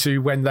bumped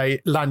into when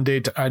they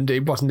landed and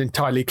it wasn't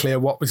entirely clear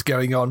what was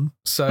going on.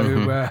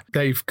 So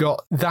they've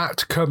got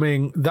that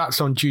coming.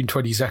 That's on June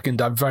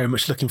 22nd. I'm very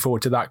much looking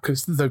forward to that,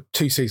 because the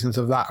 2 seasons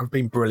of that have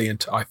been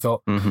brilliant, I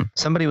thought.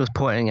 Somebody was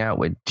pointing out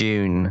with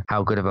June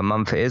how good of a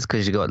month it is,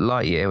 because you've got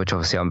Lightyear, which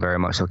obviously I'm very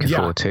much looking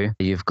forward to.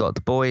 You've got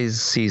The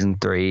Boys season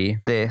 3,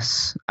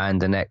 this,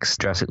 and the next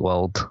Jurassic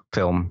World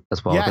film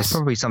as well. Yes.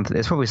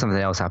 There's probably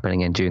something else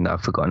happening in June that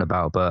I've forgotten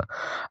about, but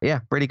yeah,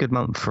 really good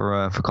month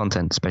for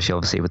content, especially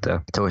obviously with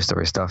the Toy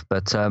Story stuff.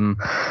 But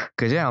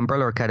because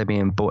Umbrella Academy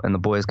and The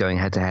Boys going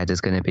head to head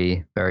is going to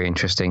be very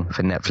interesting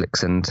for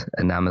Netflix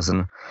and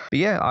Amazon. But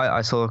yeah,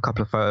 I saw a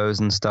couple of photos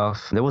and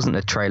stuff. There wasn't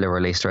a trailer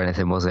released or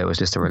anything, was it? It was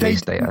just a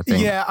release date, I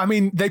think. Yeah, I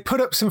mean, they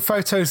put up some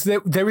photos.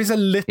 There is a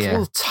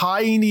little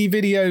tiny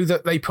video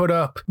that they put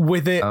up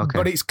with it,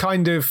 but it's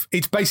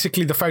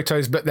basically the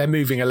photos, but they're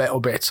moving a little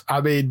bit.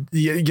 I mean,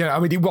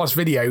 it was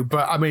video,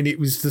 but I mean, it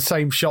was the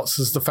same shots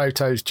as the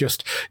photos,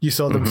 just you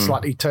saw them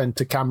slightly turned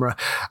to camera.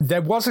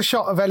 There was a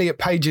shot of Elliot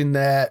Page in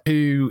there,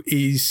 who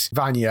is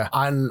Vanya,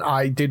 and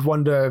I did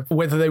wonder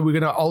whether they were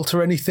going to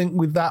alter anything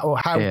with that, or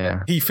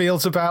how he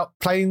feels about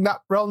playing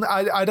that role.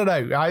 I don't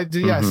know.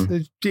 Yes,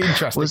 it's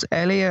interesting. Was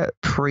Elliot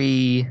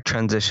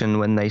pre-transition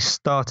when they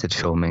started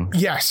filming?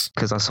 Yes.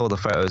 Because I saw the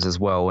photos as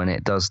well, and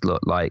it does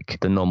look like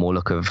the normal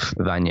look of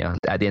Vanya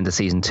at the end of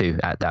season 2,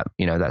 at that,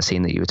 that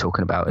scene that you were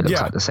talking about. It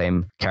looks like the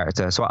same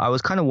character. So I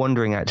was kind of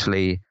wondering,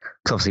 actually,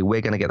 because obviously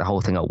we're going to get the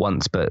whole thing at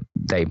once, but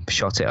they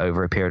shot it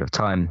over a period of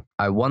time.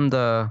 I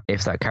wonder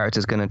if that character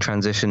is going to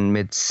transition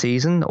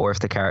mid-season, or if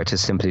the character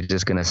is simply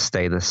just going to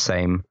stay the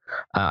same.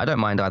 I don't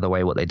mind either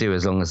way what they do,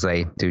 as long as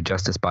they do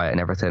justice by it and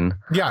everything.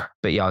 Yeah.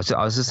 But yeah,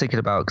 I was just thinking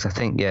about, because I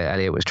think,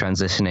 Elliot was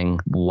transitioning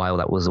while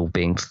that was all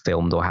being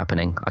filmed or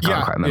happening. I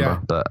can't quite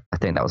remember, but I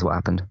think that was what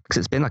happened. Because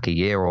it's been like a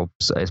year or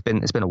so. It's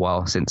been a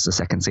while since the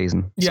second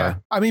season. Yeah. So.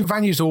 I mean,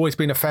 Vanya's always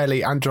been a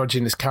fairly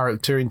androgynous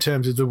character in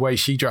terms of the way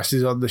she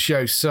dresses on the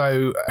show.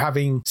 So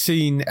having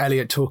seen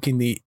Elliot talk in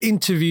the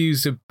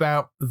interviews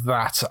about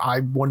that,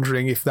 I'm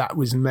wondering if that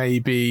was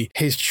maybe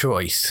his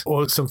choice,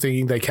 or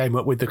something they came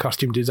up with the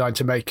costume design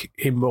to make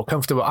him more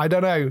comfortable. I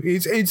don't know.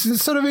 It's a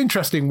sort of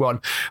interesting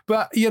one.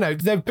 But,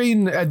 they've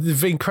been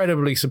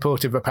incredibly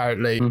supportive,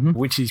 apparently,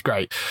 which is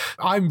great.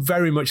 I'm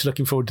very much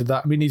looking forward to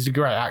that. I mean, he's a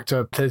great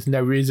actor. There's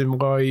no reason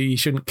why he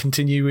shouldn't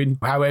continue in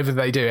however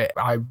they do it.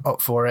 I'm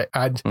up for it.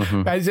 And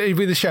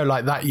with a show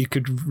like that, you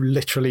could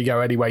literally go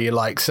anywhere you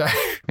like. So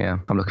yeah,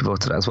 I'm looking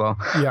forward to that as well.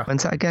 Yeah.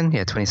 When's that again?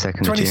 Yeah,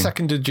 22nd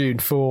 22nd of June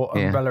for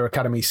Umbrella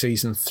Academy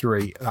Season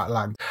 3 at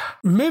land.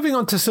 Moving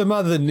on to some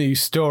other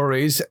news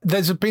stories,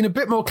 there's been a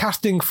bit more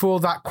casting for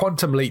that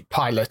Quantum Leap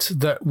pilot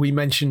that we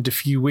mentioned a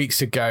few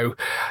weeks ago.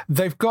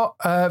 They've got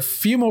a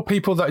few more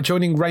people that are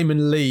joining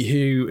Raymond Lee,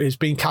 who has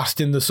been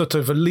cast in the sort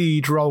of a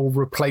lead role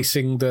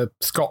replacing the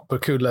Scott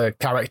Bakula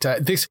character.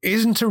 This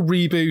isn't a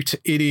reboot,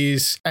 it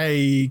is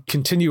a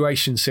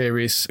continuation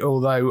series,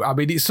 although, I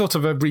mean, it's sort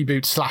of a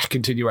reboot /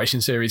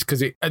 continuation series,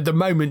 because it, at the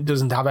moment,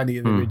 doesn't have any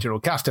of the original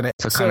cast in it.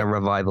 So kind of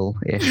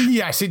revival-ish.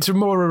 Yes, it's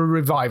more of a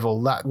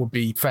revival. That would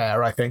be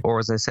fair, I think. Or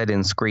as I said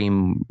in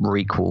Scream,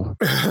 requel.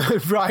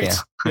 Right.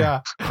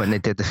 Yeah. When they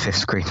did the fifth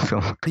screen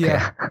film.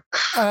 Yeah.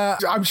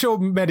 I'm sure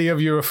many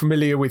of you are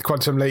familiar with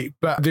Quantum Leap,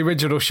 but the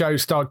original show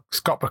starred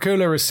Scott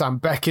Bakula as Sam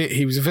Beckett.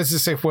 He was a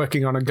physicist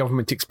working on a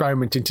government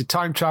experiment into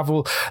time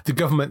travel. The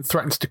government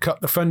threatens to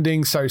cut the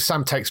funding, so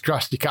Sam takes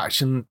drastic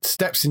action,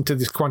 steps into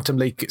this quantum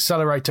leap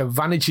accelerator,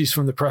 vanishes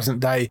from the present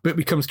day, but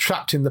becomes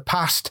trapped in the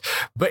past,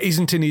 but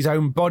isn't in his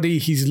own body.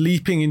 He's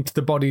leaping into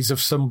the bodies of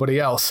somebody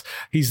else.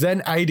 He's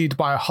then aided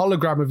by a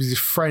hologram of his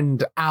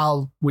friend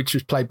Al, which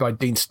was played by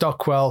Dean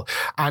Stockwell,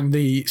 and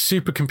the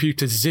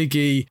supercomputer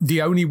Ziggy.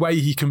 The only way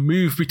he can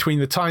move between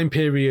the time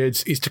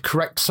periods is to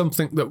correct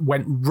something that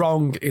went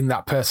wrong in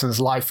that person's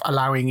life,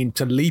 allowing him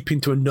to leap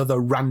into another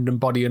random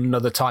body in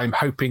another time,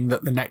 hoping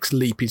that the next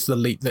leap is the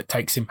leap that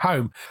takes him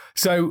home.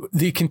 So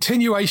the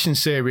continuation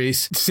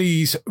series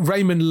sees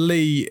Raymond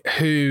Lee,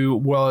 who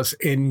was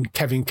in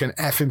Kevin Can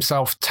F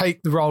himself,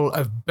 take the role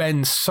of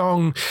Ben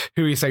Song,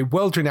 who is a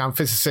world-renowned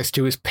physicist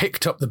who has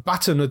picked up the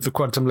baton of the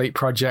Quantum Leap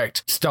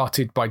project,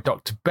 started by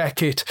Dr.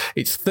 Beckett.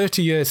 It's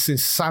 30 years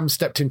since Sam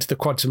stepped into the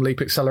Quantum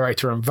Leap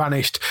accelerator and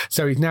vanished,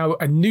 so he's now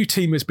a new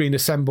team has been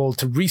assembled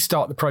to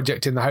restart the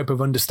project in the hope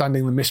of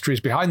understanding the mysteries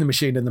behind the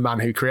machine and the man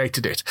who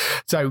created it.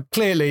 So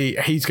clearly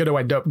he's going to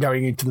end up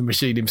going into the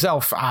machine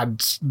himself,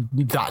 and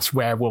that's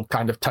where we'll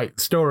kind of take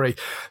the story.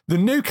 The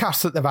new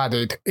cast that they've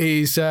added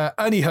is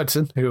Ernie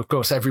Hudson, who of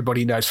course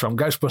everybody knows from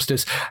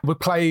Ghostbusters. We're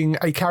playing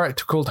a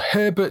character called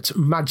Herbert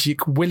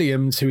Magic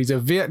Williams, who is a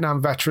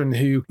Vietnam veteran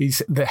who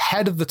is the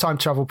head of the time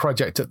travel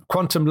project at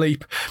Quantum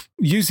Leap.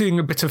 Using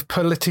a bit of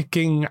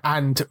politicking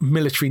and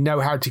military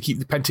know-how to keep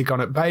the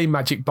Pentagon at bay,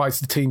 Magic buys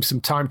the team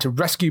some time to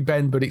rescue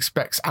Ben, but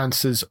expects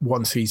answers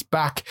once he's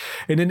back.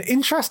 In an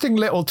interesting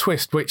little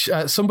twist, which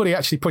somebody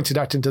actually pointed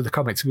out into the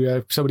comments,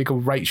 somebody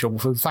called Rachel,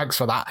 so thanks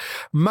for that.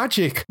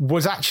 Magic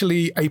was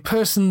actually a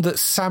person that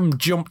Sam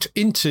jumped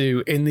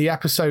into in the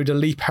episode A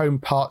Leap Home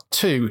Part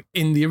 2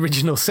 in the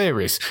original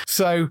series.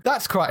 So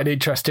that's quite an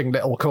interesting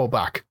little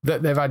callback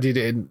that they've added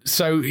in.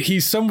 So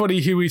he's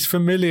somebody who is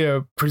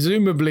familiar,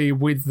 presumably,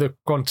 with the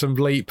Quantum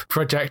Leap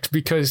project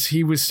because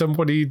he was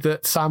somebody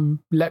that Sam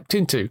leapt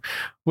into,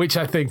 which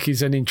I think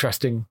is an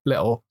interesting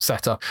little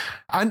setup.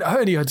 And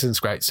Ernie Hudson's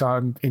great, so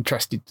I'm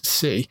interested to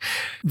see.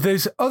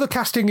 There's other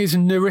casting is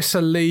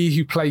Narissa Lee,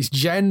 who plays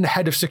Jen,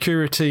 head of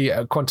security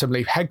at Quantum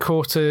Leap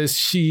headquarters.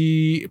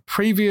 She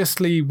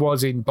previously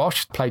was in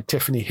Bosch, played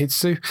Tiffany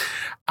Hitsu,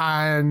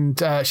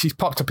 and she's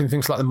popped up in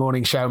things like The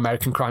Morning Show,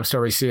 American Crime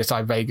Story,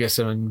 CSI Vegas,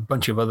 and a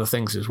bunch of other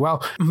things as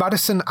well.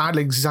 Madison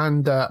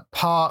Alexander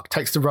Park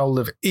takes the role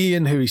of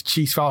Ian, who is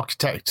chief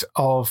architect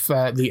of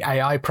the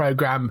AI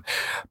program.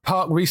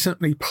 Park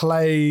recently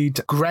played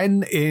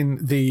Gren in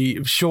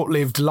the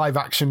short-lived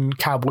live-action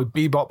Cowboy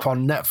Bebop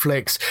on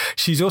Netflix.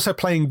 She's also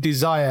playing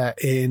Desire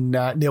in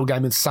Neil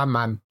Gaiman's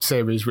Sandman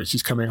series, which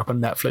is coming up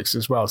on Netflix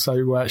as well.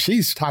 So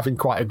she's having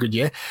quite a good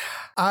year.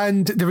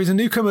 And there is a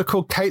newcomer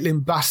called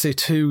Caitlin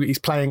Bassett, who is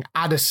playing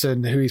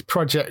Addison, who is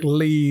project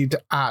lead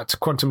at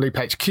Quantum Leap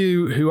HQ,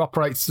 who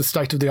operates the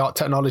state-of-the-art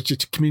technology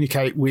to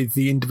communicate with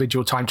the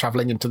individual time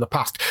traveling into the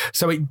past.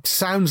 So it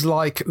sounds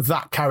like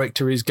that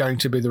character is going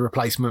to be the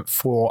replacement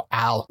for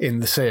Al in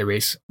the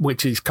series,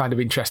 which is kind of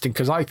interesting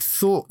because I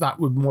thought that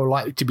would more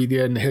likely to be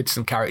the Ernie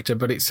Hudson character,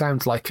 but it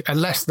sounds like,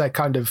 unless they're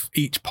kind of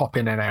each pop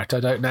in and out, I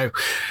don't know.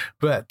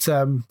 But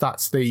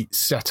that's the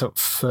setup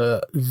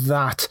for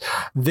that.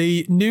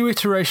 The new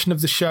iteration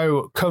of the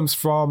show comes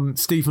from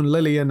Stephen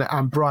Lillian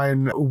and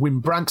Brian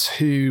Wimbrandt,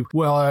 who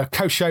were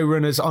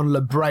co-showrunners on La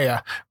Brea,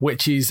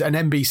 which is an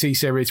NBC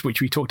series which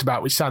we talked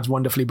about, which sounds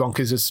wonderfully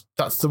bonkers. As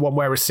that's the one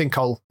where a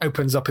sinkhole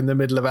opens up in the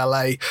middle of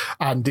LA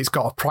and it's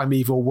got a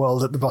primeval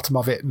world at the bottom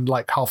of it, and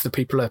like half the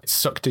people are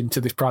sucked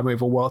into this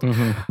primeval world.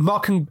 Mm-hmm.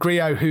 Mark and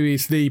Griot, who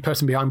is the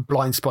person behind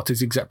Blind Spot,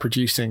 is exec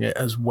producing it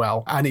as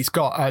well. And it's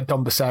got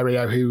Don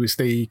Basario, who is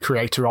the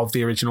creator of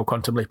the original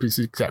Quantum Leap, is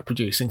exec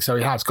producing. So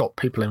he has got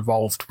people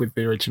involved with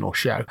the original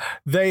show.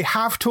 They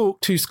have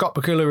talked to Scott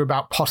Bakula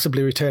about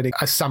possibly returning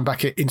as Sam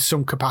Beckett in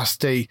some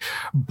capacity,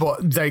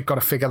 but they've got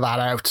to figure that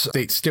out.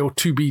 It's still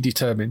to be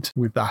determined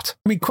with that.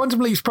 I mean, Quantum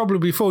Leap's probably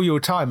before your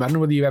time. I don't know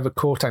whether you ever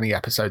caught any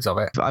episodes of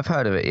it. I've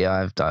heard of it,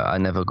 yeah. I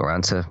never got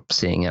around to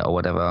seeing it or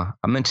whatever.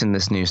 I mentioned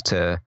this news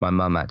to my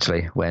mum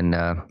actually when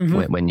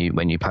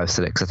you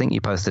posted it, because I think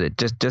you posted it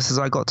just as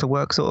I got to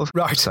work, sort of.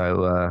 Right.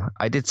 So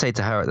I did say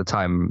to her at the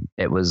time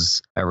it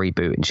was a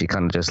reboot, and she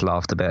kind of just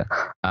laughed a bit.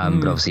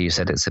 But obviously you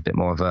said it's a bit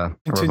more of a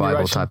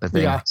revival type of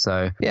thing. Yeah.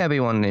 So yeah, it'd be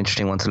one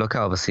interesting one to look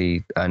at.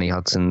 Obviously Ernie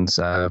Hudson's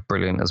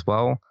brilliant as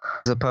well.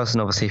 There's a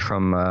person obviously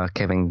from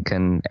Kevin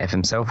Can F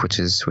himself, which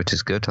is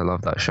good. I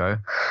love that show.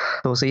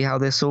 So we'll see how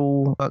this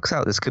all works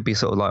out. This could be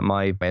sort of like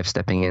my way of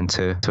stepping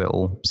into it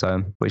all.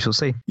 So we shall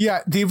see.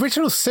 Yeah, the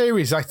original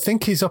series I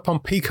think is up on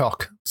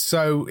Peacock.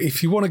 So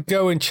if you want to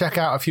go and check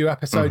out a few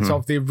episodes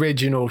of the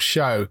original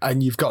show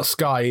and you've got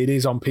Sky, it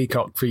is on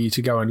Peacock for you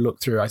to go and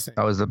look through, I think.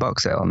 Oh, is the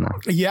box set on there?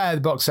 Yeah,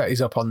 the box set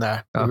is up on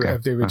there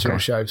of the original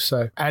show.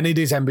 So, and it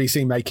is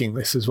NBC making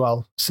this as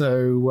well.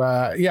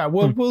 So yeah,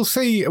 we'll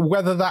see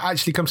whether that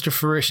actually comes to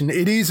fruition.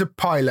 It is a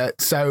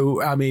pilot,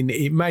 so I mean,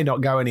 it may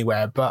not go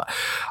anywhere, but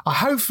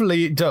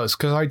Hopefully it does,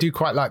 because I do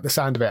quite like the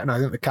sound of it, and I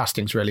think the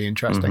casting's really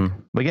interesting.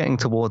 We're getting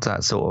towards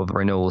that sort of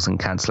renewals and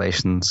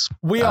cancellations.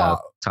 We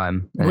are.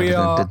 Time. We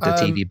are the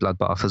TV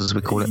bloodbath, as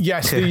we call it.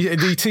 Yes,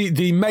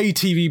 the May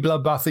TV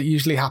bloodbath that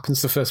usually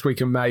happens the first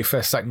week of May,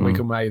 second week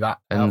of May, that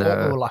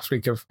or last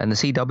week of. And the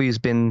CW's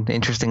been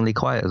interestingly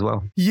quiet as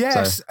well.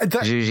 Yes,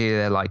 so, usually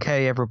they're like,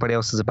 hey, everybody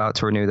else is about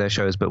to renew their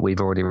shows, but we've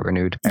already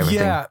renewed everything.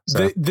 Yeah,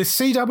 so. the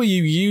CW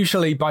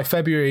usually by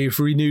February have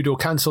renewed or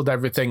cancelled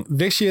everything.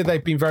 This year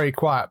they've been very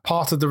quiet.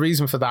 Part of the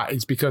reason for that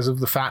is because of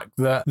the fact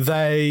that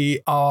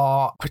they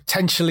are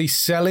potentially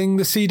selling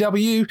the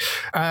CW,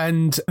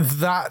 and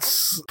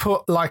that's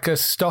put like a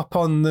stop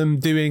on them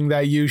doing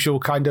their usual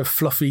kind of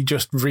fluffy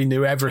just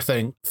renew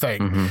everything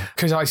thing,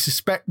 because I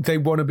suspect they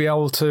want to be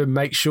able to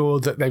make sure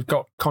that they've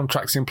got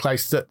contracts in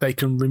place that they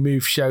can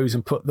remove shows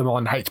and put them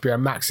on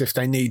HBO Max if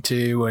they need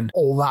to, and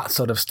all that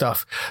sort of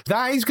stuff.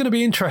 That is going to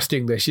be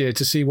interesting this year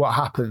to see what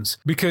happens,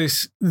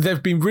 because there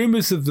have been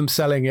rumors of them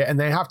selling it, and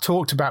they have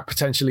talked about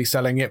potentially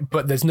selling it,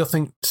 but there's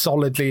nothing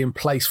solidly in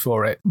place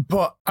for it.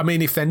 But I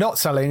mean, if they're not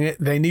selling it,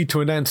 they need to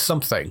announce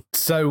something.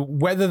 So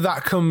whether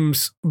that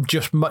comes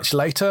just much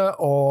later,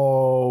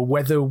 or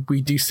whether we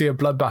do see a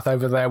bloodbath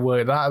over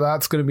there,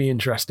 that's going to be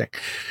interesting.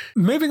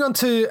 Moving on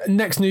to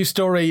next news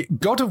story,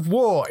 God of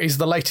War is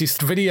the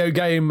latest video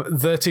game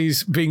that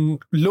is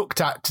being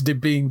looked at to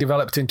being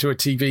developed into a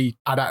TV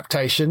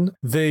adaptation.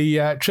 The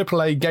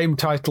AAA game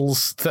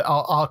titles that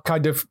are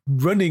kind of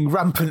running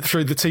rampant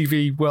through the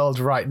TV world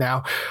right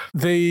now.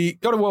 The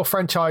God of War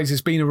franchise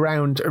has been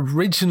around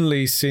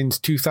originally since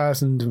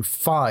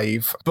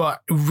 2005,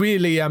 but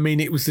really, I mean,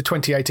 it was the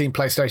 2018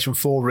 PlayStation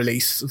 4 release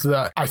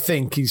that I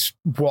think is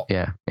what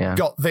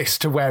got this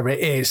to where it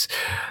is.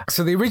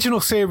 So the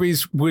original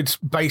series was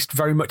based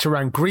very much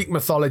around Greek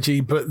mythology,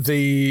 but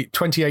the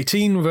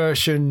 2018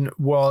 version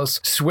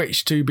was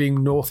switched to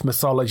being Norse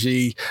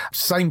mythology.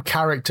 Same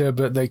character,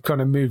 but they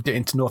kind of moved it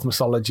into Norse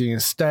mythology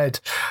instead.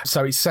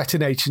 So it's set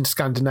in ancient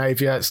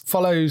Scandinavia. It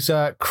follows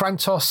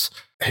Kratos,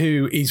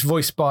 who is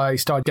voiced by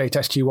Stargate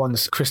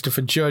SG-1's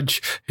Christopher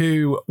Judge,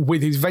 who,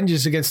 with his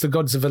vengeance against the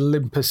gods of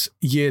Olympus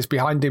years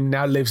behind him,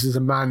 now lives as a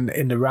man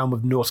in the realm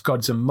of Norse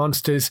gods and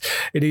monsters.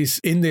 It is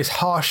in this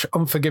harsh,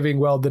 unforgiving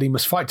world that he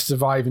must fight to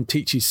survive and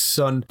teach his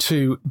son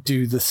to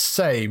do the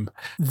same.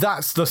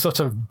 That's the sort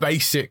of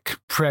basic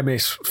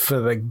premise for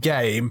the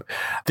game.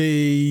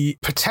 The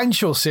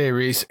potential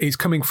series is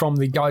coming from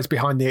the guys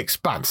behind The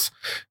Expanse,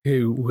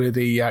 who were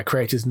the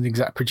creators and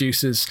exec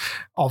producers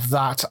of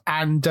that,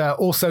 and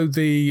also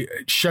the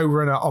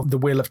showrunner of The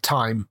Wheel of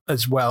Time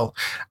as well.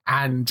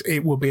 And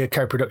it will be a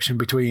co-production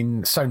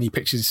between Sony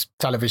Pictures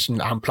Television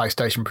and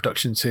PlayStation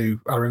Productions, who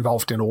are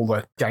involved in all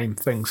the game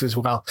things as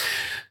well.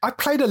 I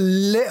played a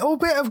little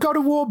bit of God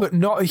of War, but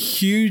not a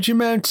huge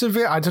amount of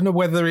it. I don't know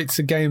whether it's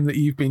a game that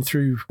you've been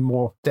through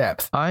more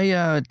depth.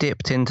 I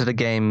dipped into the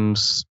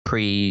games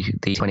pre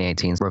the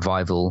 2018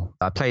 revival.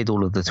 I played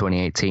all of the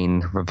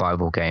 2018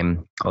 revival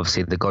game.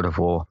 Obviously, the God of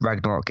War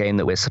Ragnarok game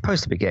that we're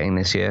supposed to be getting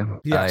this year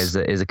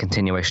is a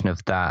continuation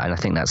of that, and I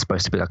think that's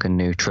supposed to be like a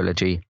new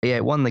trilogy. Yeah,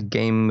 it won the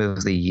Game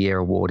of the Year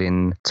award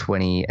in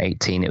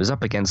 2018. It was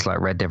up against like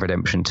Red Dead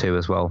Redemption 2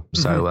 as well,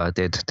 so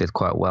did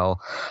quite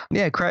well.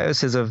 Yeah,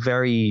 Kratos is a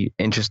very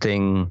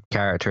interesting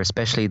character,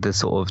 especially the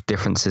sort of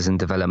differences in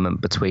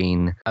development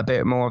between a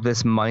bit more of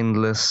this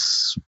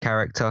mindless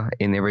character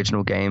in the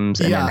original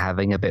games and then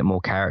having a bit more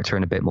character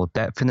and a bit more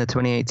depth in the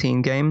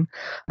 2018 game.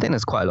 I think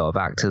there's quite a lot of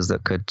actors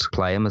that could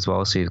play him as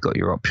well, so you've got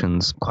your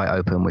options quite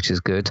open, which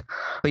is good.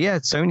 But yeah,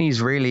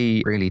 Sony's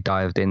really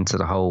dived into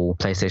the whole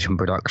PlayStation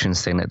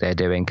Productions thing that they're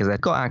doing, because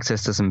they've got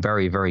access to some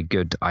very, very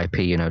good IP,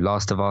 you know,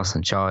 Last of Us,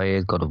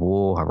 Uncharted, God of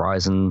War,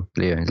 Horizon,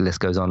 you know, the list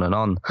goes on and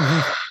on,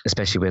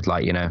 especially with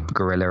like, you know,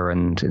 Guerrilla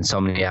and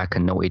Insomniac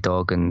and Naughty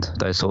Dog and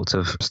those sorts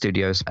of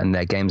studios and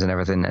their games and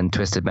everything, and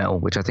Twisted Metal,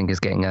 which I think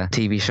is getting a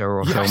TV show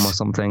or a film or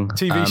something.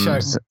 TV show.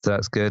 So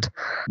that's good.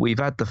 We've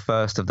had the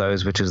first of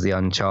those, which was the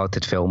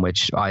Uncharted film,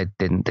 which I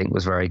didn't think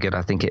was very good.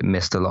 I think it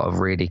missed a lot of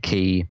really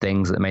key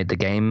things that made the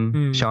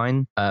game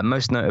shine,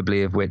 most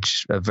notably of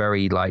which a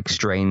very like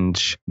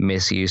strange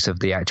misuse of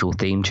the actual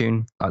theme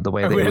tune. Like the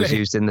way that it was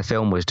used in the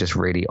film was just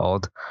really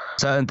odd.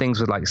 Certain things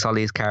with like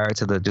Sully's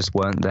character that just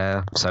weren't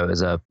there, so it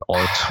was a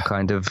odd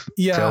kind of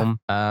film.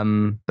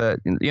 But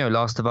you know,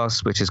 Last of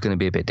Us, which is going to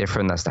be a bit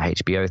different, that's the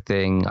HBO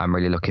thing. I'm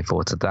really looking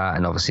forward to that,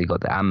 and obviously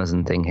got the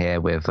Amazon thing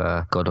here with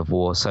God of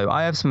War. So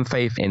I have some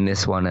faith in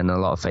this one and a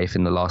lot of faith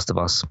in the Last of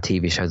Us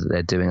TV show that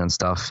they're doing and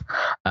stuff.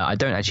 I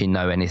don't actually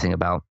know anything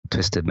about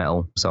Twisted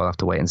Metal, so I'll have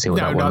to wait and see what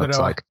that one looks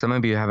like. So I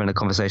remember you having a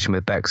conversation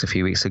with Bex a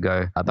few weeks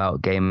ago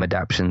about game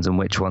adaptions and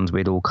which ones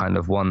we'd all kind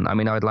of want. I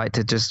mean, I'd like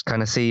to just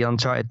kind of see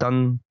Uncharted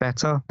done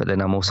better, but then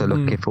I'm also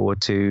looking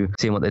forward to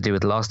seeing what they do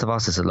with Last of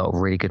Us. There's a lot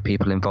of really good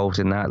people involved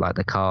in that, like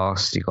the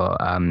cast. You got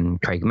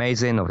Craig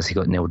Mazin, obviously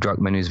got Neil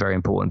Druckmann, who's very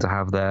important to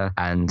have there,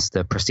 and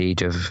the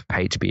prestige of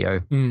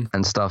HBO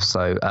and stuff.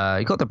 So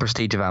you got the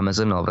prestige of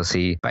Amazon,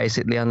 obviously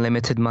basically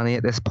unlimited money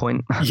at this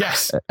point.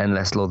 Yes.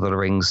 Unless Lord of the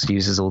Rings things,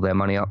 uses all their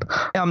money up.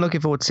 Yeah, I'm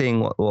looking forward to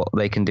seeing what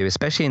they can do,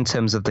 especially in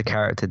terms of the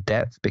character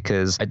depth,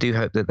 because I do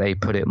hope that they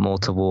put it more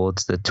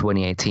towards the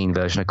 2018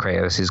 version of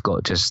Kratos, who's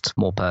got just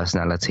more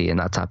personality and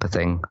that type of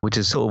thing, which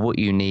is sort of what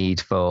you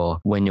need for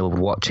when you're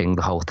watching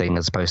the whole thing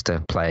as opposed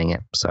to playing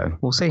it. So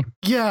we'll see.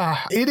 Yeah,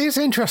 it is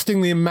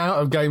interesting the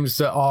amount of games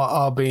that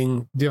are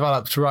being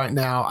developed right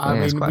now. I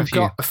mean, we've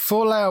got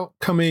Fallout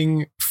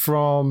coming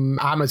from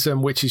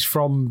Amazon, which is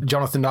from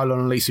Jonathan Nolan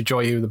and Lisa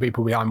Joy, who are the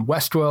people behind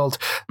Westworld.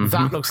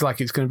 That looks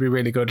like it's going to be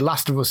really good.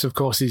 Last of Us, of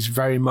course, is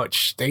very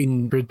much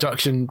in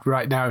production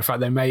right now. In fact,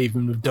 they may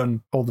even have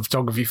done all the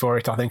photography for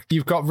it, I think.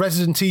 You've got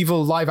Resident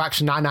Evil live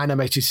action and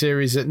animated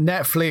series at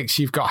Netflix.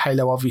 You've got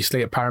Halo,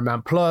 obviously, at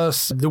Paramount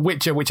Plus. The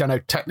Witcher, which I know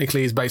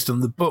technically is based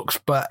on the books,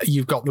 but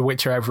you've got The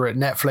Witcher over at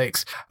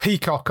Netflix.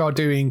 Peacock are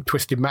doing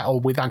Twisted Metal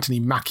with Anthony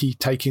Mackie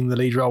taking the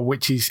lead role,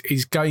 which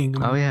is going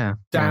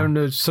down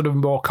a sort of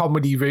more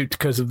comedy route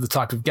because of the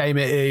type of game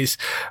it is.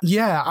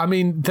 Yeah, I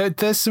mean,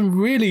 there's some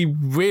really,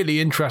 really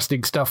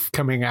interesting stuff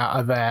coming out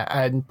of there.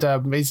 And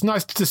it's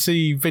nice to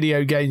see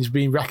video games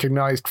being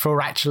recognized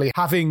for actually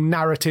having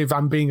narrative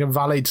and being a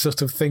valid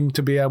sort of thing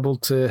to be able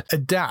to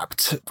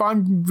adapt.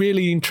 I'm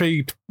really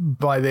intrigued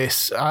by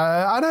this.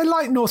 And I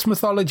like Norse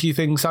mythology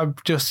things.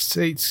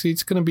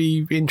 It's going to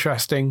be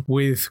interesting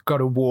with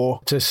God of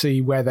War to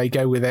see where they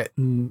go with it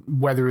and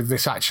whether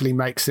this actually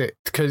makes it.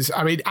 Because,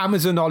 I mean,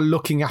 Amazon are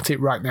looking at it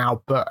right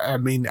now, but I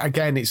mean,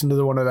 again, it's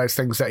another one of those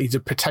things that is a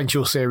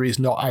potential series,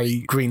 not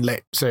a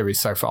greenlit series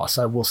so far.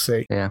 So we'll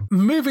see. Yeah.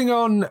 Moving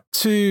on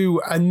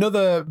to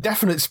another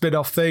definite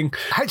spin-off thing.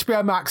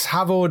 HBO Max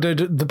have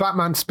ordered the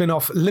Batman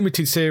spin-off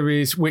limited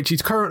series, which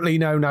is currently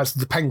known as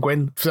The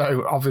Penguin.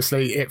 So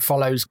obviously it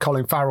follows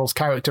Colin Farrell's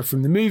character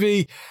from the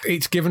movie.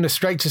 It's given a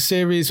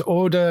straight-to-series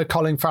order.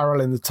 Colin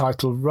Farrell in the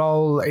title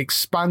role,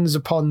 expands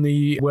upon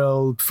the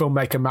world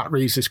filmmaker Matt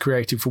Reeves has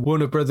created for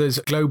Warner Brothers'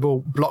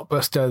 global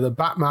blockbuster The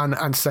Batman,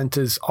 and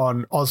centers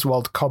on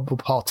Oswald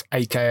Cobblepot,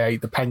 aka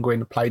the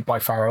Penguin, played by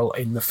Farrell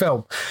in the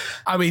film.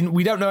 I mean,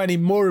 we don't know any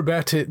more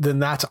about it than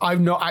that.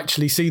 I've not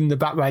actually seen The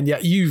Batman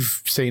yet.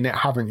 You've seen it,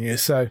 haven't you?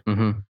 So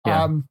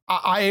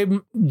I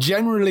am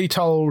generally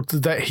told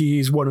that he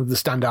is one of the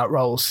standout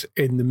roles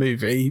in the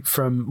movie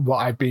from what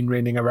I've been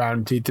reading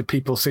around. The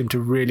people seem to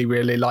really,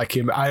 really like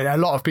him. A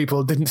lot of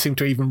people didn't seem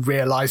to even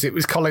realise it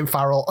was Colin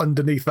Farrell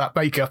underneath that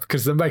makeup,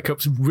 because the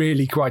makeup's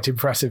really quite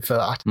impressive for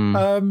that.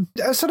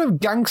 A sort of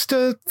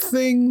gangster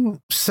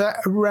thing set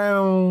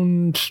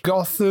around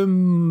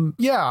Gotham.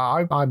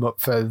 Yeah, I'm up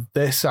for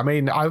this. I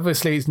mean,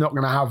 obviously it's not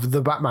going to have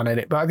the Batman in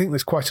it, but I think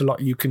there's quite a lot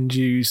you can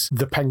use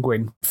the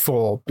Penguin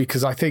for,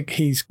 because I think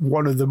he's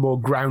one of the more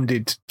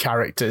grounded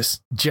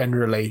characters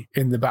generally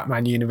in the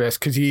Batman universe,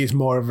 because he is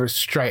more of a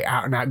straight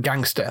out and out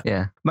gangster.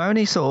 Yeah. My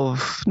only sort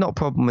of, not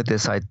problem with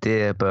this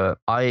idea, but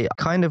I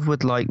kind of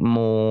would like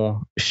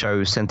more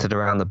shows centered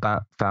around the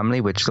Bat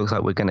family, which looks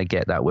like we're going to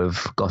get that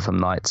with Gotham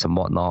Knights and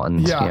whatnot.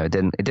 And you know, it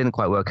didn't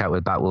quite work out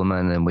with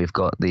Batwoman, and we've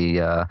got the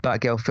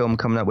Batgirl film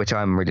coming up, which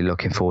I'm really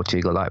looking forward to.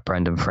 You got like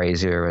Brendan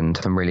Fraser and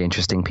some really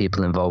interesting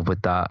people involved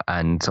with that,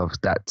 and so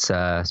that's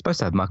supposed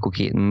to have Michael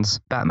Keaton's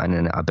Batman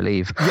in it, I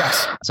believe.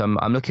 Yes. So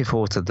I'm looking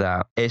forward to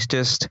that. It's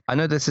just, I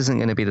know this isn't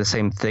going to be the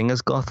same thing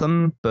as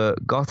Gotham,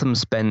 but Gotham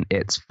spent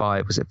its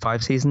 5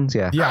 seasons?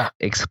 Yeah.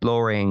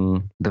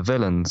 Exploring the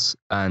villains,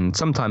 and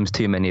sometimes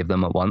too many of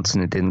them at once,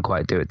 and it didn't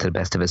quite do it to the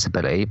best of its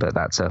ability, but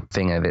that's a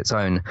thing of its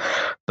own.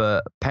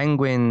 But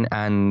Penguin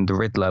and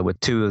Riddler were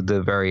two of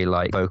the very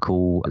like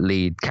vocal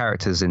lead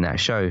characters in that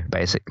show,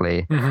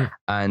 basically.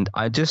 And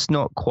I'm just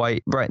not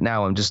quite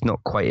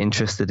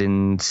interested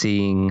in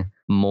seeing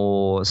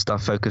more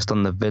stuff focused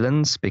on the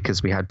villains,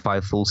 because we had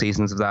 5 full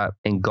seasons of that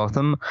in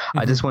Gotham.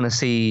 I just want to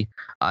see,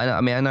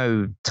 I mean, I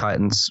know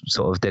Titans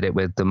sort of did it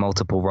with the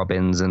multiple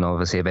Robins and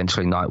obviously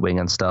eventually Nightwing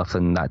and stuff,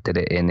 and that did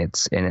it in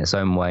its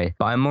own way.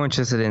 But I'm more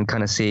interested in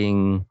kind of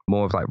seeing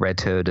more of like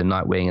Red Hood and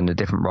Nightwing and the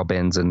different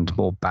Robins and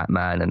more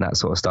Batman and that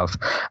sort of stuff,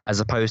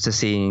 as opposed to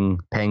seeing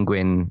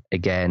Penguin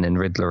again and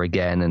Riddler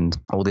again and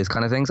all these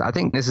kind of things. I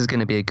think this is going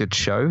to be a good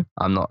show.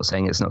 I'm not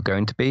saying it's not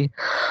going to be.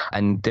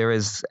 And I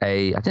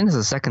think there's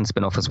a second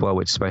spin-off as well,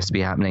 which is supposed to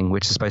be happening,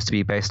 which is supposed to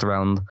be based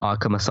around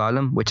Arkham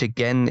Asylum, which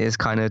again is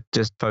kind of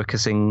just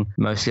focusing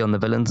mostly on the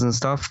villains and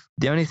stuff.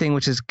 The only thing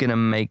which is going to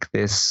make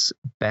this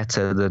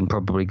better than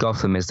probably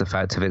Gotham is the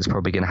fact of it's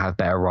probably going to have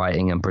better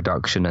writing and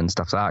production and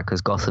stuff like that,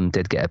 because Gotham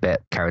did get a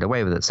bit carried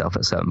away with itself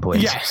at certain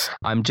points. Yes.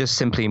 I'm just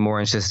simply more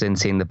interested in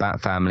seeing the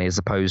Bat family as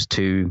opposed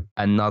to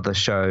another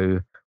show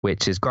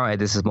which is granted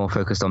this is more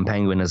focused on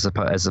Penguin as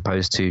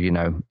opposed to, you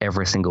know,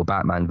 every single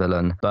Batman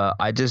villain. But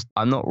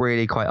I'm not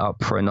really quite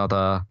up for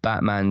another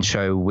Batman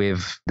show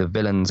with the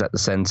villains at the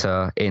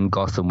center in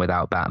Gotham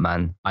without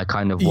Batman. I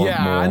kind of want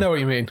more, I know what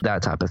you mean,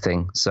 that type of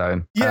thing.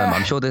 So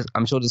I'm sure this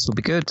will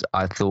be good.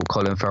 I thought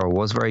Colin Farrell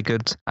was very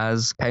good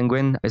as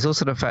Penguin. It's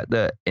also the fact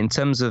that in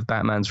terms of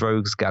Batman's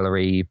rogues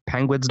gallery,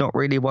 Penguin's not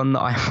really one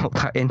that I'm not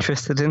that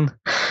interested in.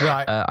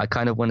 Right. I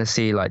kind of want to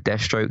see like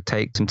Deathstroke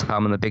take some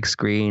time on the big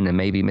screen, and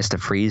maybe Mr.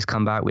 Freeze he's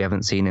come back. We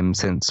haven't seen him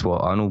since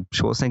Arnold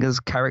Schwarzenegger's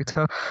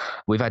character.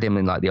 We've had him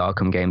in like the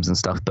Arkham games and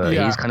stuff, but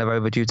he's kind of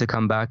overdue to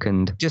come back,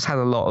 and just had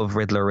a lot of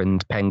Riddler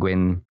and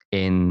Penguin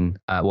in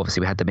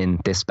obviously we had them in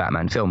this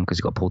Batman film because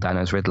you got Paul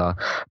Dano's Riddler,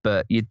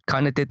 but you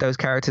kind of did those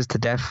characters to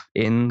death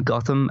in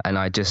Gotham, and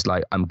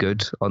I'm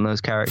good on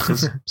those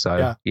characters.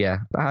 So yeah.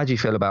 How do you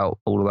feel about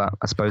all of that,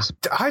 I suppose?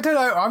 I don't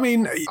know. I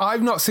mean,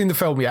 I've not seen the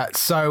film yet,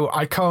 so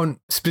I can't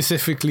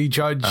specifically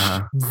judge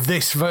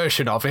this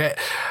version of it.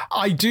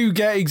 I do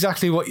get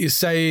exactly what you're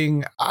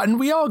saying, and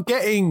we are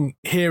getting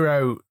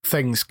hero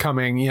things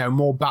coming,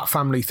 more Bat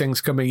Family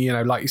things coming,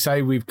 like you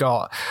say, we've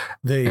got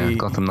the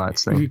Gotham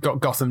Knights thing. We've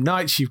got Gotham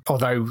Knights,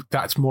 although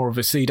that's more of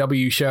a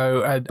CW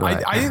show. And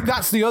right. I think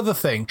that's the other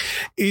thing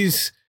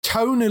is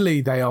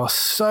tonally they are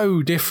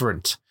so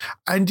different.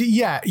 And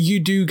yeah, you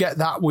do get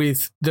that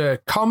with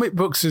the comic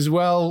books as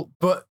well,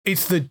 but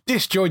it's the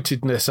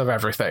disjointedness of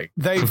everything.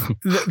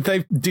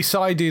 They've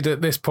decided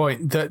at this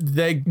point that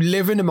they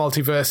live in a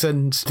multiverse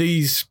and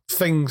these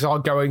things are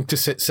going to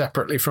sit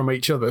separately from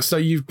each other. So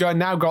you've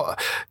now got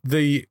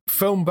the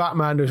film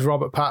Batman with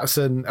Robert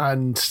Pattinson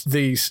and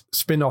these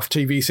spin-off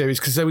TV series,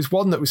 because there was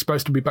one that was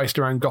supposed to be based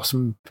around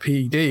Gotham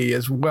PD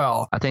as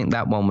well. I think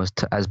that one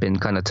has been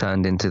kind of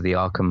turned into the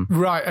Arkham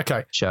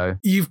show.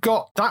 You've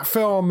got that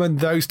film and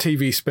those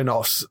TV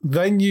spin-offs.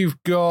 Then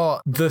you've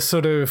got the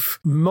sort of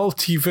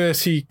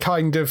multiversey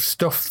kind of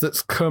stuff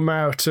that's come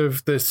out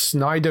of the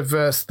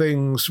Snyderverse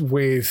things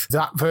with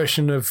that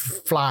version of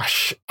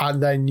Flash,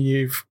 and then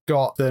you've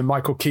got the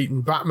Michael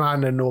Keaton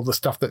Batman and all the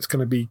stuff that's going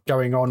to be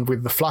going on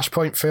with the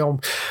Flashpoint film,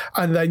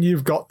 and then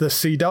you've got the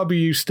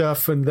CW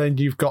stuff, and then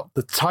you've got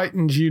the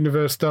Titans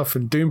universe stuff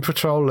and Doom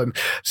Patrol, and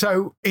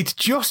so it's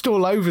just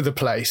all over the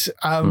place,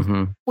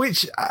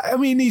 which I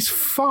mean is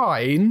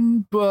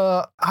fine,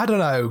 but I don't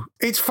know.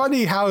 It's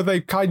funny how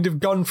they've kind of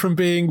gone from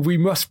being we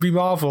must be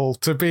Marvel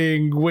to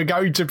being we're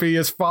going to be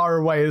as far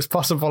away as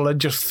possible and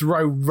just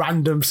throw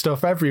random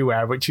stuff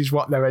everywhere, which is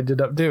what they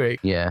ended up doing.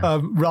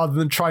 Rather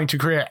than trying to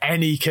create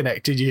any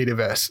connected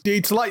universe.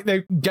 It's like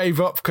they gave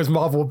up because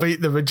Marvel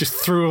beat them and just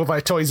threw all their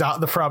toys out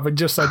of the pram and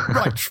just said,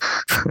 right,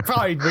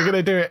 fine, we're going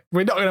to do it.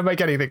 We're not going to make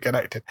anything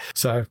connected.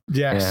 So,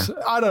 yes,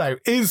 I don't know.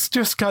 It's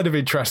just kind of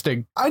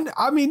interesting. And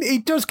I mean,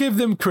 it does give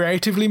them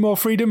creatively more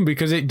freedom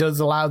because it does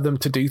allow them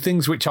to do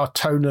things which are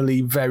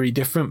tonally very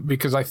different,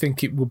 because I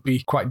think it would be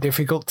quite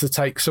difficult to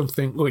take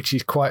something which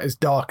is quite as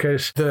dark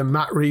as the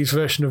Matt Reeves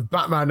version of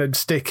Batman and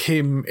stick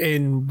him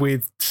in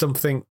with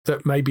something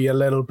that may be a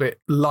little bit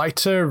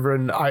lighter,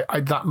 and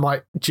that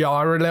might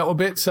jar a little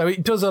bit. So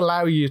it does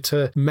allow you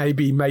to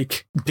maybe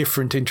make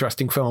different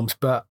interesting films,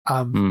 but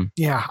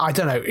yeah, I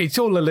don't know. It's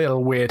all a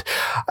little weird.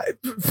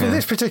 For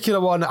this particular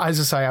one, as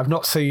I say, I've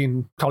not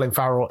seen Colin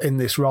Farrell in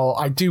this role.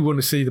 I do want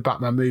to see the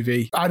Batman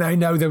movie, and I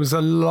know there was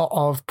a lot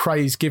of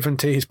praise given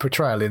to his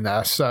portrayal in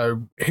there,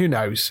 so who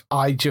knows.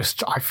 I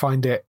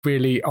find it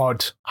really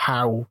odd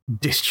how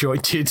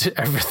disjointed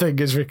everything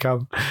has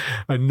become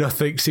and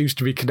nothing seems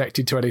to be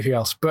connected to anything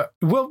else, but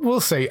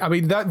we'll see. I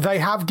mean, they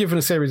have given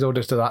a series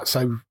order to that,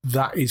 so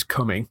that is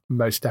coming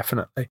most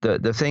definitely.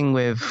 The thing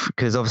with,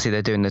 because obviously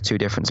they're doing the two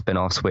different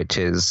spin-offs, which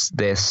is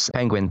this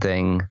Penguin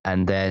thing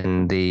and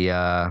then the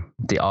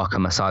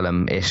Arkham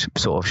Asylum-ish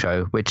sort of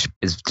show, which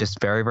is just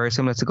very, very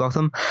similar to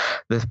Gotham.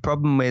 The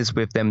problem is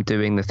with them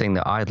doing the thing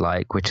that I'd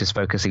like, which is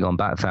focusing on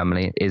Bat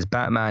Family, is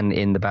Batman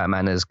in the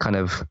Batman is kind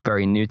of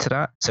very new to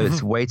that. So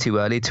it's way too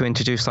early to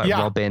introduce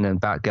Robin and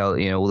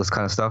Batgirl, all this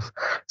kind of stuff.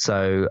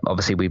 So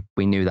obviously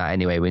we knew that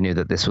anyway. We knew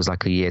that this was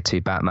like a year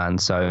 2 Batman.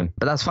 So,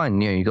 but that's fine.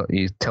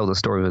 You tell the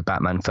story with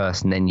Batman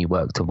first and then you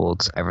work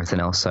towards everything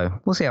else. So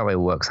we'll see how it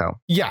works out.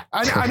 Yeah.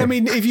 And I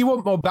mean, if you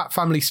want more Bat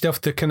Family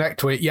stuff to connect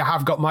to it, you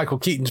have got Michael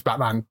Keaton's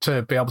Batman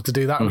to be able to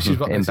do that, which is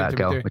what in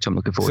Batgirl, which I'm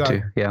looking forward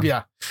to.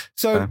 Yeah.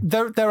 So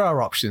there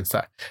are options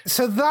there.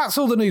 So that's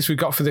all the news we've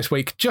got for this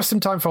week. Just some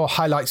time for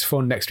highlights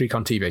for next week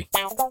on TV.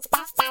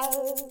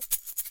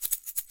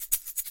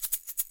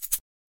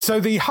 So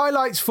the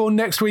highlights for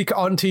next week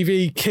on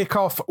TV kick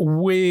off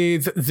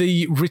with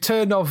the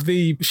return of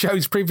the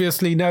shows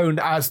previously known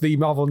as the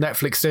Marvel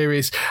Netflix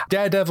series.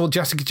 Daredevil,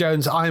 Jessica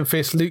Jones, Iron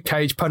Fist, Luke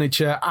Cage,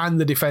 Punisher, and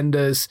The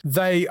Defenders.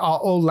 They are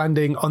all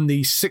landing on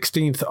the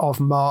 16th of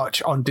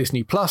March on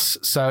Disney+.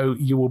 So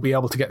you will be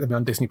able to get them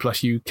on Disney+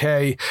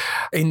 UK.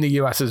 In the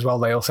US as well,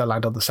 they also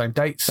land on the same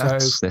date. So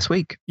that's this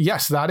week.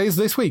 Yes, that is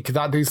this week.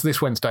 That is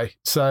this Wednesday.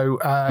 So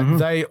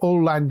they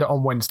all land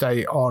on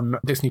Wednesday on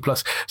Disney+.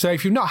 So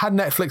if you've not had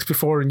Netflix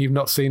before and you've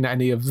not seen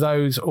any of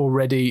those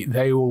already,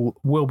 they all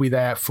will be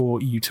there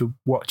for you to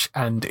watch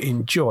and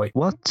enjoy.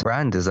 What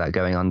brand is that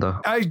going under?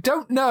 I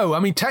don't know. I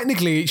mean,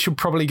 technically it should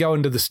probably go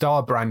under the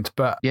Star brand,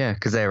 but yeah,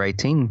 because they're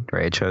 18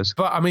 rated shows.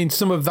 But I mean,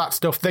 some of that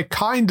stuff, they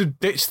kind of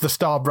ditched the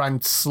Star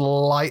brand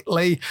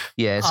slightly.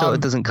 Yeah, so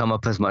it doesn't come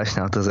up as much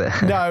now, does it?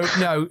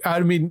 No. I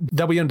mean,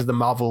 they'll be under the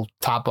Marvel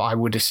tab, I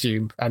would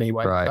assume,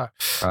 anyway. Right.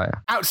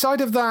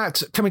 Outside of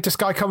that, coming to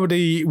Sky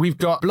Comedy, we've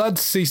got Blood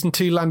Season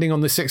 2 landing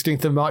on the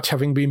 16th of March,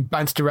 having been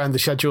bounced around the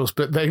schedules,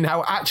 but they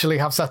now actually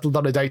have settled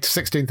on a date,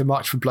 16th of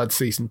March for Blood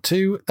Season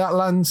 2. That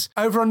lands.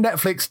 Over on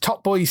Netflix,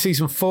 Top Boy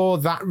Season 4,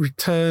 that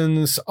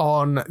returns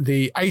on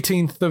the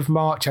 18th of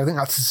March. I think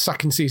that's the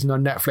second season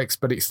on Netflix,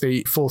 but it's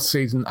the fourth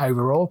season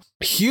overall.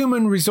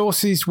 Human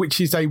Resources, which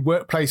is a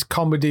workplace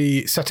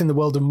comedy set in the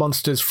world of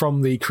monsters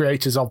from the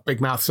creators of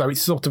Big Mouth, so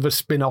it's sort of a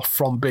spin-off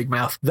from Big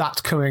Mouth.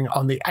 That's coming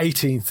on the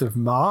 18th of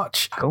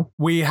March. Cool.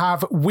 We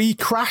have We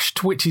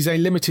Crashed, which is a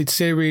limited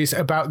series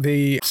about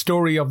the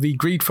story of the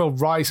greedful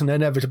rise and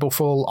inevitable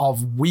fall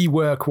of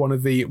WeWork, one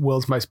of the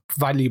world's most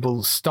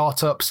valuable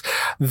startups.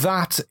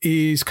 That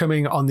is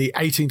coming on the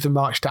 18th of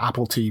March to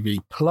Apple TV+.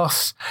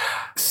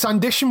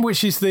 Sandition,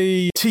 which is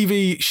the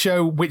TV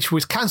show which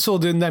was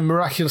cancelled and then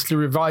miraculously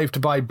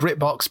revived by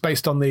BritBox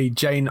based on the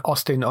Jane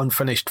Austen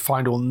unfinished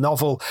final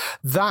novel.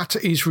 That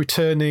is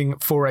returning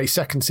for a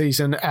second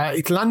season.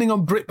 It's landing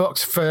on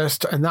BritBox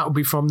first, and that will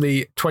be from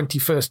the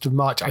 21st of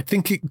March. I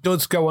think it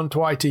does go on to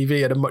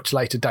ITV at a much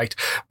later date,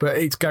 but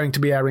it's going to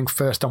be airing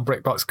first on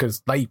BritBox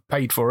because they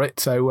paid for it.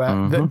 So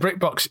the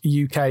BritBox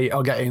UK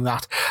are getting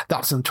that.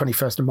 That's on the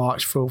 21st of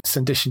March for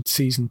Sandition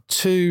Season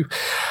 2.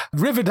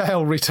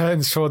 Riverdale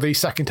returns for the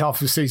second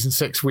half of Season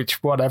 6,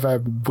 which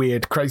whatever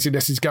weird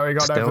craziness is going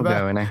on still over there.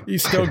 Going, eh?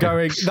 He's still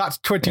going. That's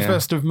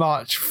 21st of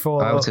March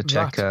for I also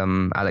check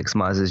Alex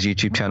Myers'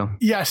 YouTube channel.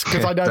 Yes,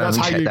 because I know that's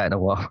how you that in a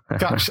while.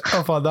 catch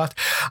up on that.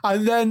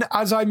 And then,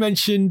 as I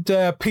mentioned,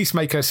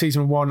 Peacemaker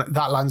Season 1,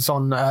 that lands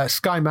on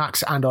Sky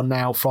Max and on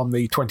Now from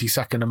the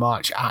 22nd of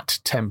March at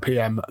 10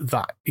 p.m.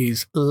 That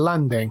is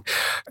landing.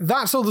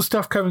 That's all the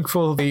stuff coming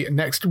for the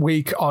next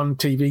week on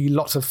TV.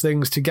 Lots of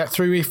things to get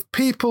through. If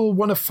people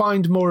want to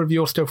find more of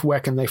your stuff, where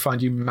can they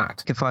find you, Matt?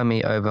 You can find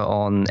me over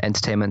on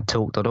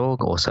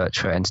entertainmenttalk.org or search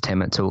for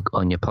Entertainment Talk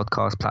on your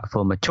podcast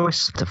platform of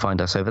choice to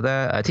find us over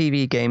there.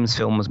 TV, games,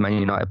 films, Man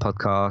United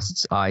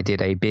podcasts. I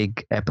did a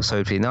big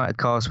episode for the United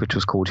cast, which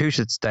was called Who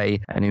Should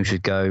Stay and Who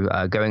Should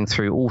Go, going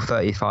through all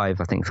 35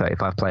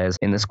 players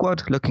in the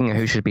squad, looking at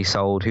who should be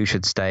sold, who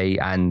should stay,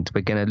 and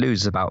we're going to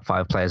lose about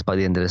 5 players by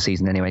the end of the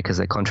season anyway because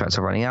their contracts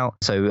are running out.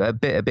 So a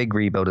big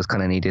rebuild is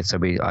kind of needed. So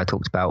I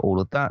talked about all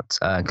of that,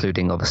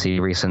 including obviously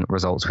recent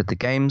results with the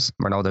games.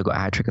 Ronaldo got a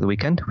hat-trick at the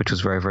weekend, which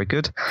was very, very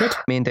good.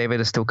 Me and David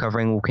are still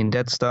covering Walking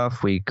Dead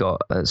stuff. We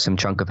got some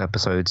chunk of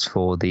episodes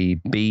for the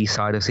B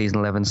side of season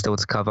 11 still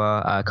to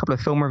cover. A couple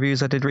of film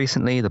reviews I did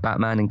recently, the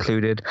Batman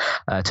included,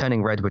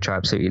 Turning Red, which I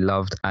absolutely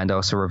loved, and I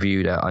also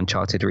reviewed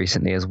Uncharted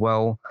recently as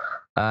well.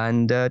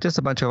 And just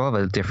a bunch of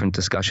other different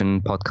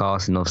discussion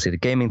podcasts, and obviously the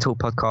Gaming Talk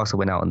podcast that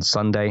went out on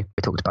Sunday.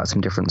 We talked about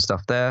some different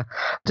stuff there.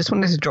 Just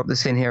wanted to drop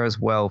this in here as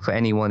well for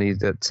anyone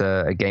that's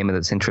a gamer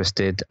that's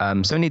interested.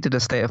 Sony did a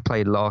State of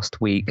Play last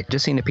week.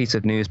 Just seen a piece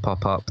of news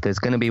pop up. There's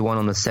going to be one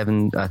on the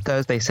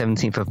Thursday,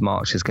 17th of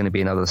March. There's going to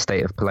be another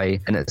State of Play,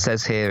 and it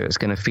says here it's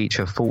going to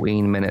feature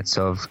 14 minutes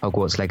of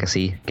Hogwarts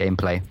Legacy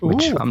gameplay,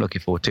 which I'm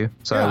looking forward to.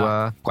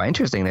 So quite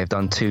interesting. They've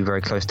done 2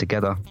 very close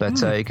together, but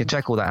you can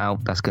check all that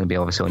out. That's going to be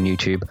obviously on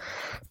YouTube.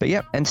 But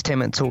yeah,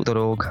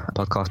 entertainmenttalk.org,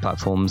 podcast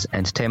platforms,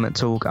 Entertainment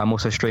Talk. I'm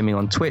also streaming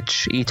on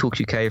Twitch,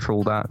 eTalk UK for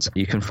all that.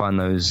 You can find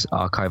those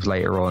archived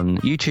later on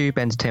YouTube,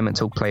 Entertainment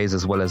Talk plays,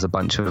 as well as a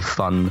bunch of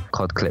fun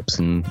COD clips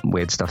and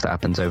weird stuff that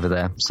happens over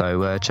there.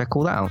 So check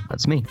all that out.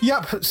 That's me.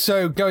 Yep.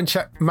 So go and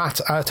check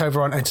Matt out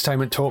over on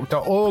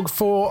entertainmenttalk.org.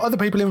 For other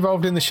people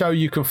involved in the show,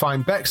 you can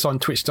find Bex on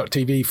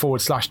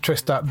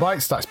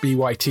twitch.tv/TristBytes. That's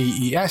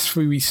BYTES.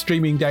 We'll be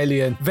streaming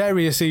daily and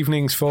various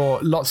evenings for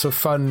lots of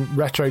fun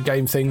retro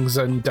game things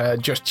and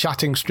just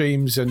chatting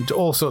streams and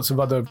all sorts of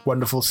other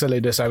wonderful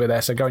silliness over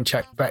there. So go and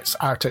check Bets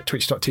out at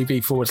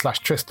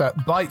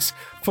twitch.tv/TristBytes.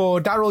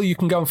 For Daryl, you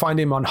can go and find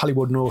him on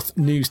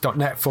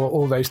HollywoodNorthNews.net for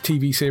all those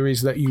TV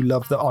series that you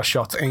love that are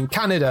shot in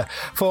Canada.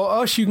 For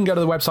us, you can go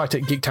to the website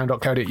at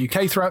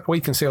geektown.co.uk throughout the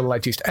week and see all the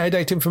latest air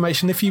date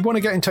information. If you want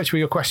to get in touch with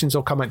your questions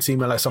or comments,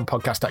 email us on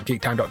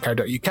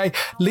podcast@geektown.co.uk.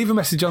 Leave a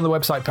message on the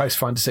website post.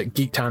 Find us at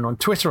Geektown on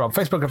Twitter, on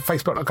Facebook at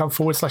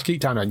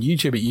facebook.com/Geektown, on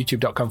YouTube at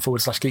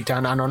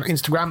youtube.com/Geektown, and on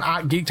Instagram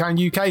at Geektown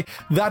UK.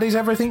 That is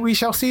everything. We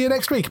shall see you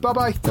next week.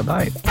 Bye-bye.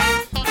 Bye-bye.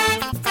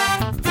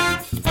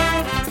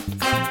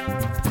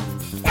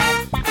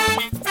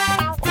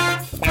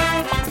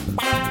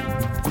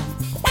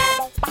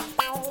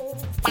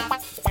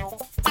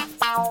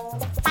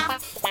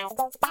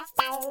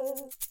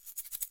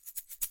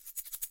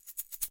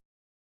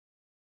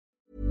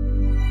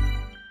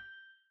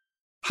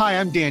 Hi,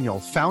 I'm Daniel,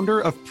 founder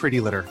of Pretty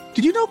Litter.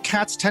 Did you know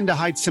cats tend to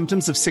hide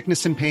symptoms of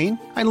sickness and pain?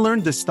 I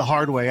learned this the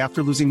hard way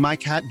after losing my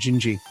cat,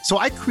 Gingy. So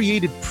I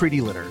created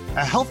Pretty Litter,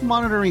 a health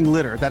monitoring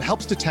litter that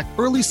helps detect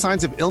early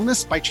signs of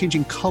illness by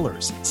changing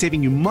colors,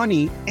 saving you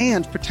money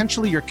and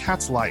potentially your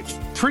cat's life.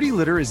 Pretty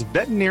Litter is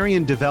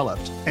veterinarian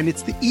developed, and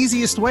it's the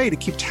easiest way to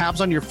keep tabs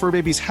on your fur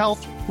baby's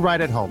health right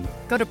at home.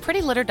 Go to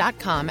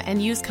prettylitter.com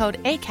and use code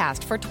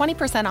ACAST for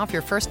 20% off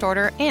your first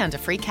order and a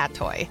free cat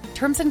toy.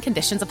 Terms and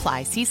conditions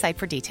apply. See site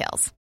for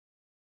details.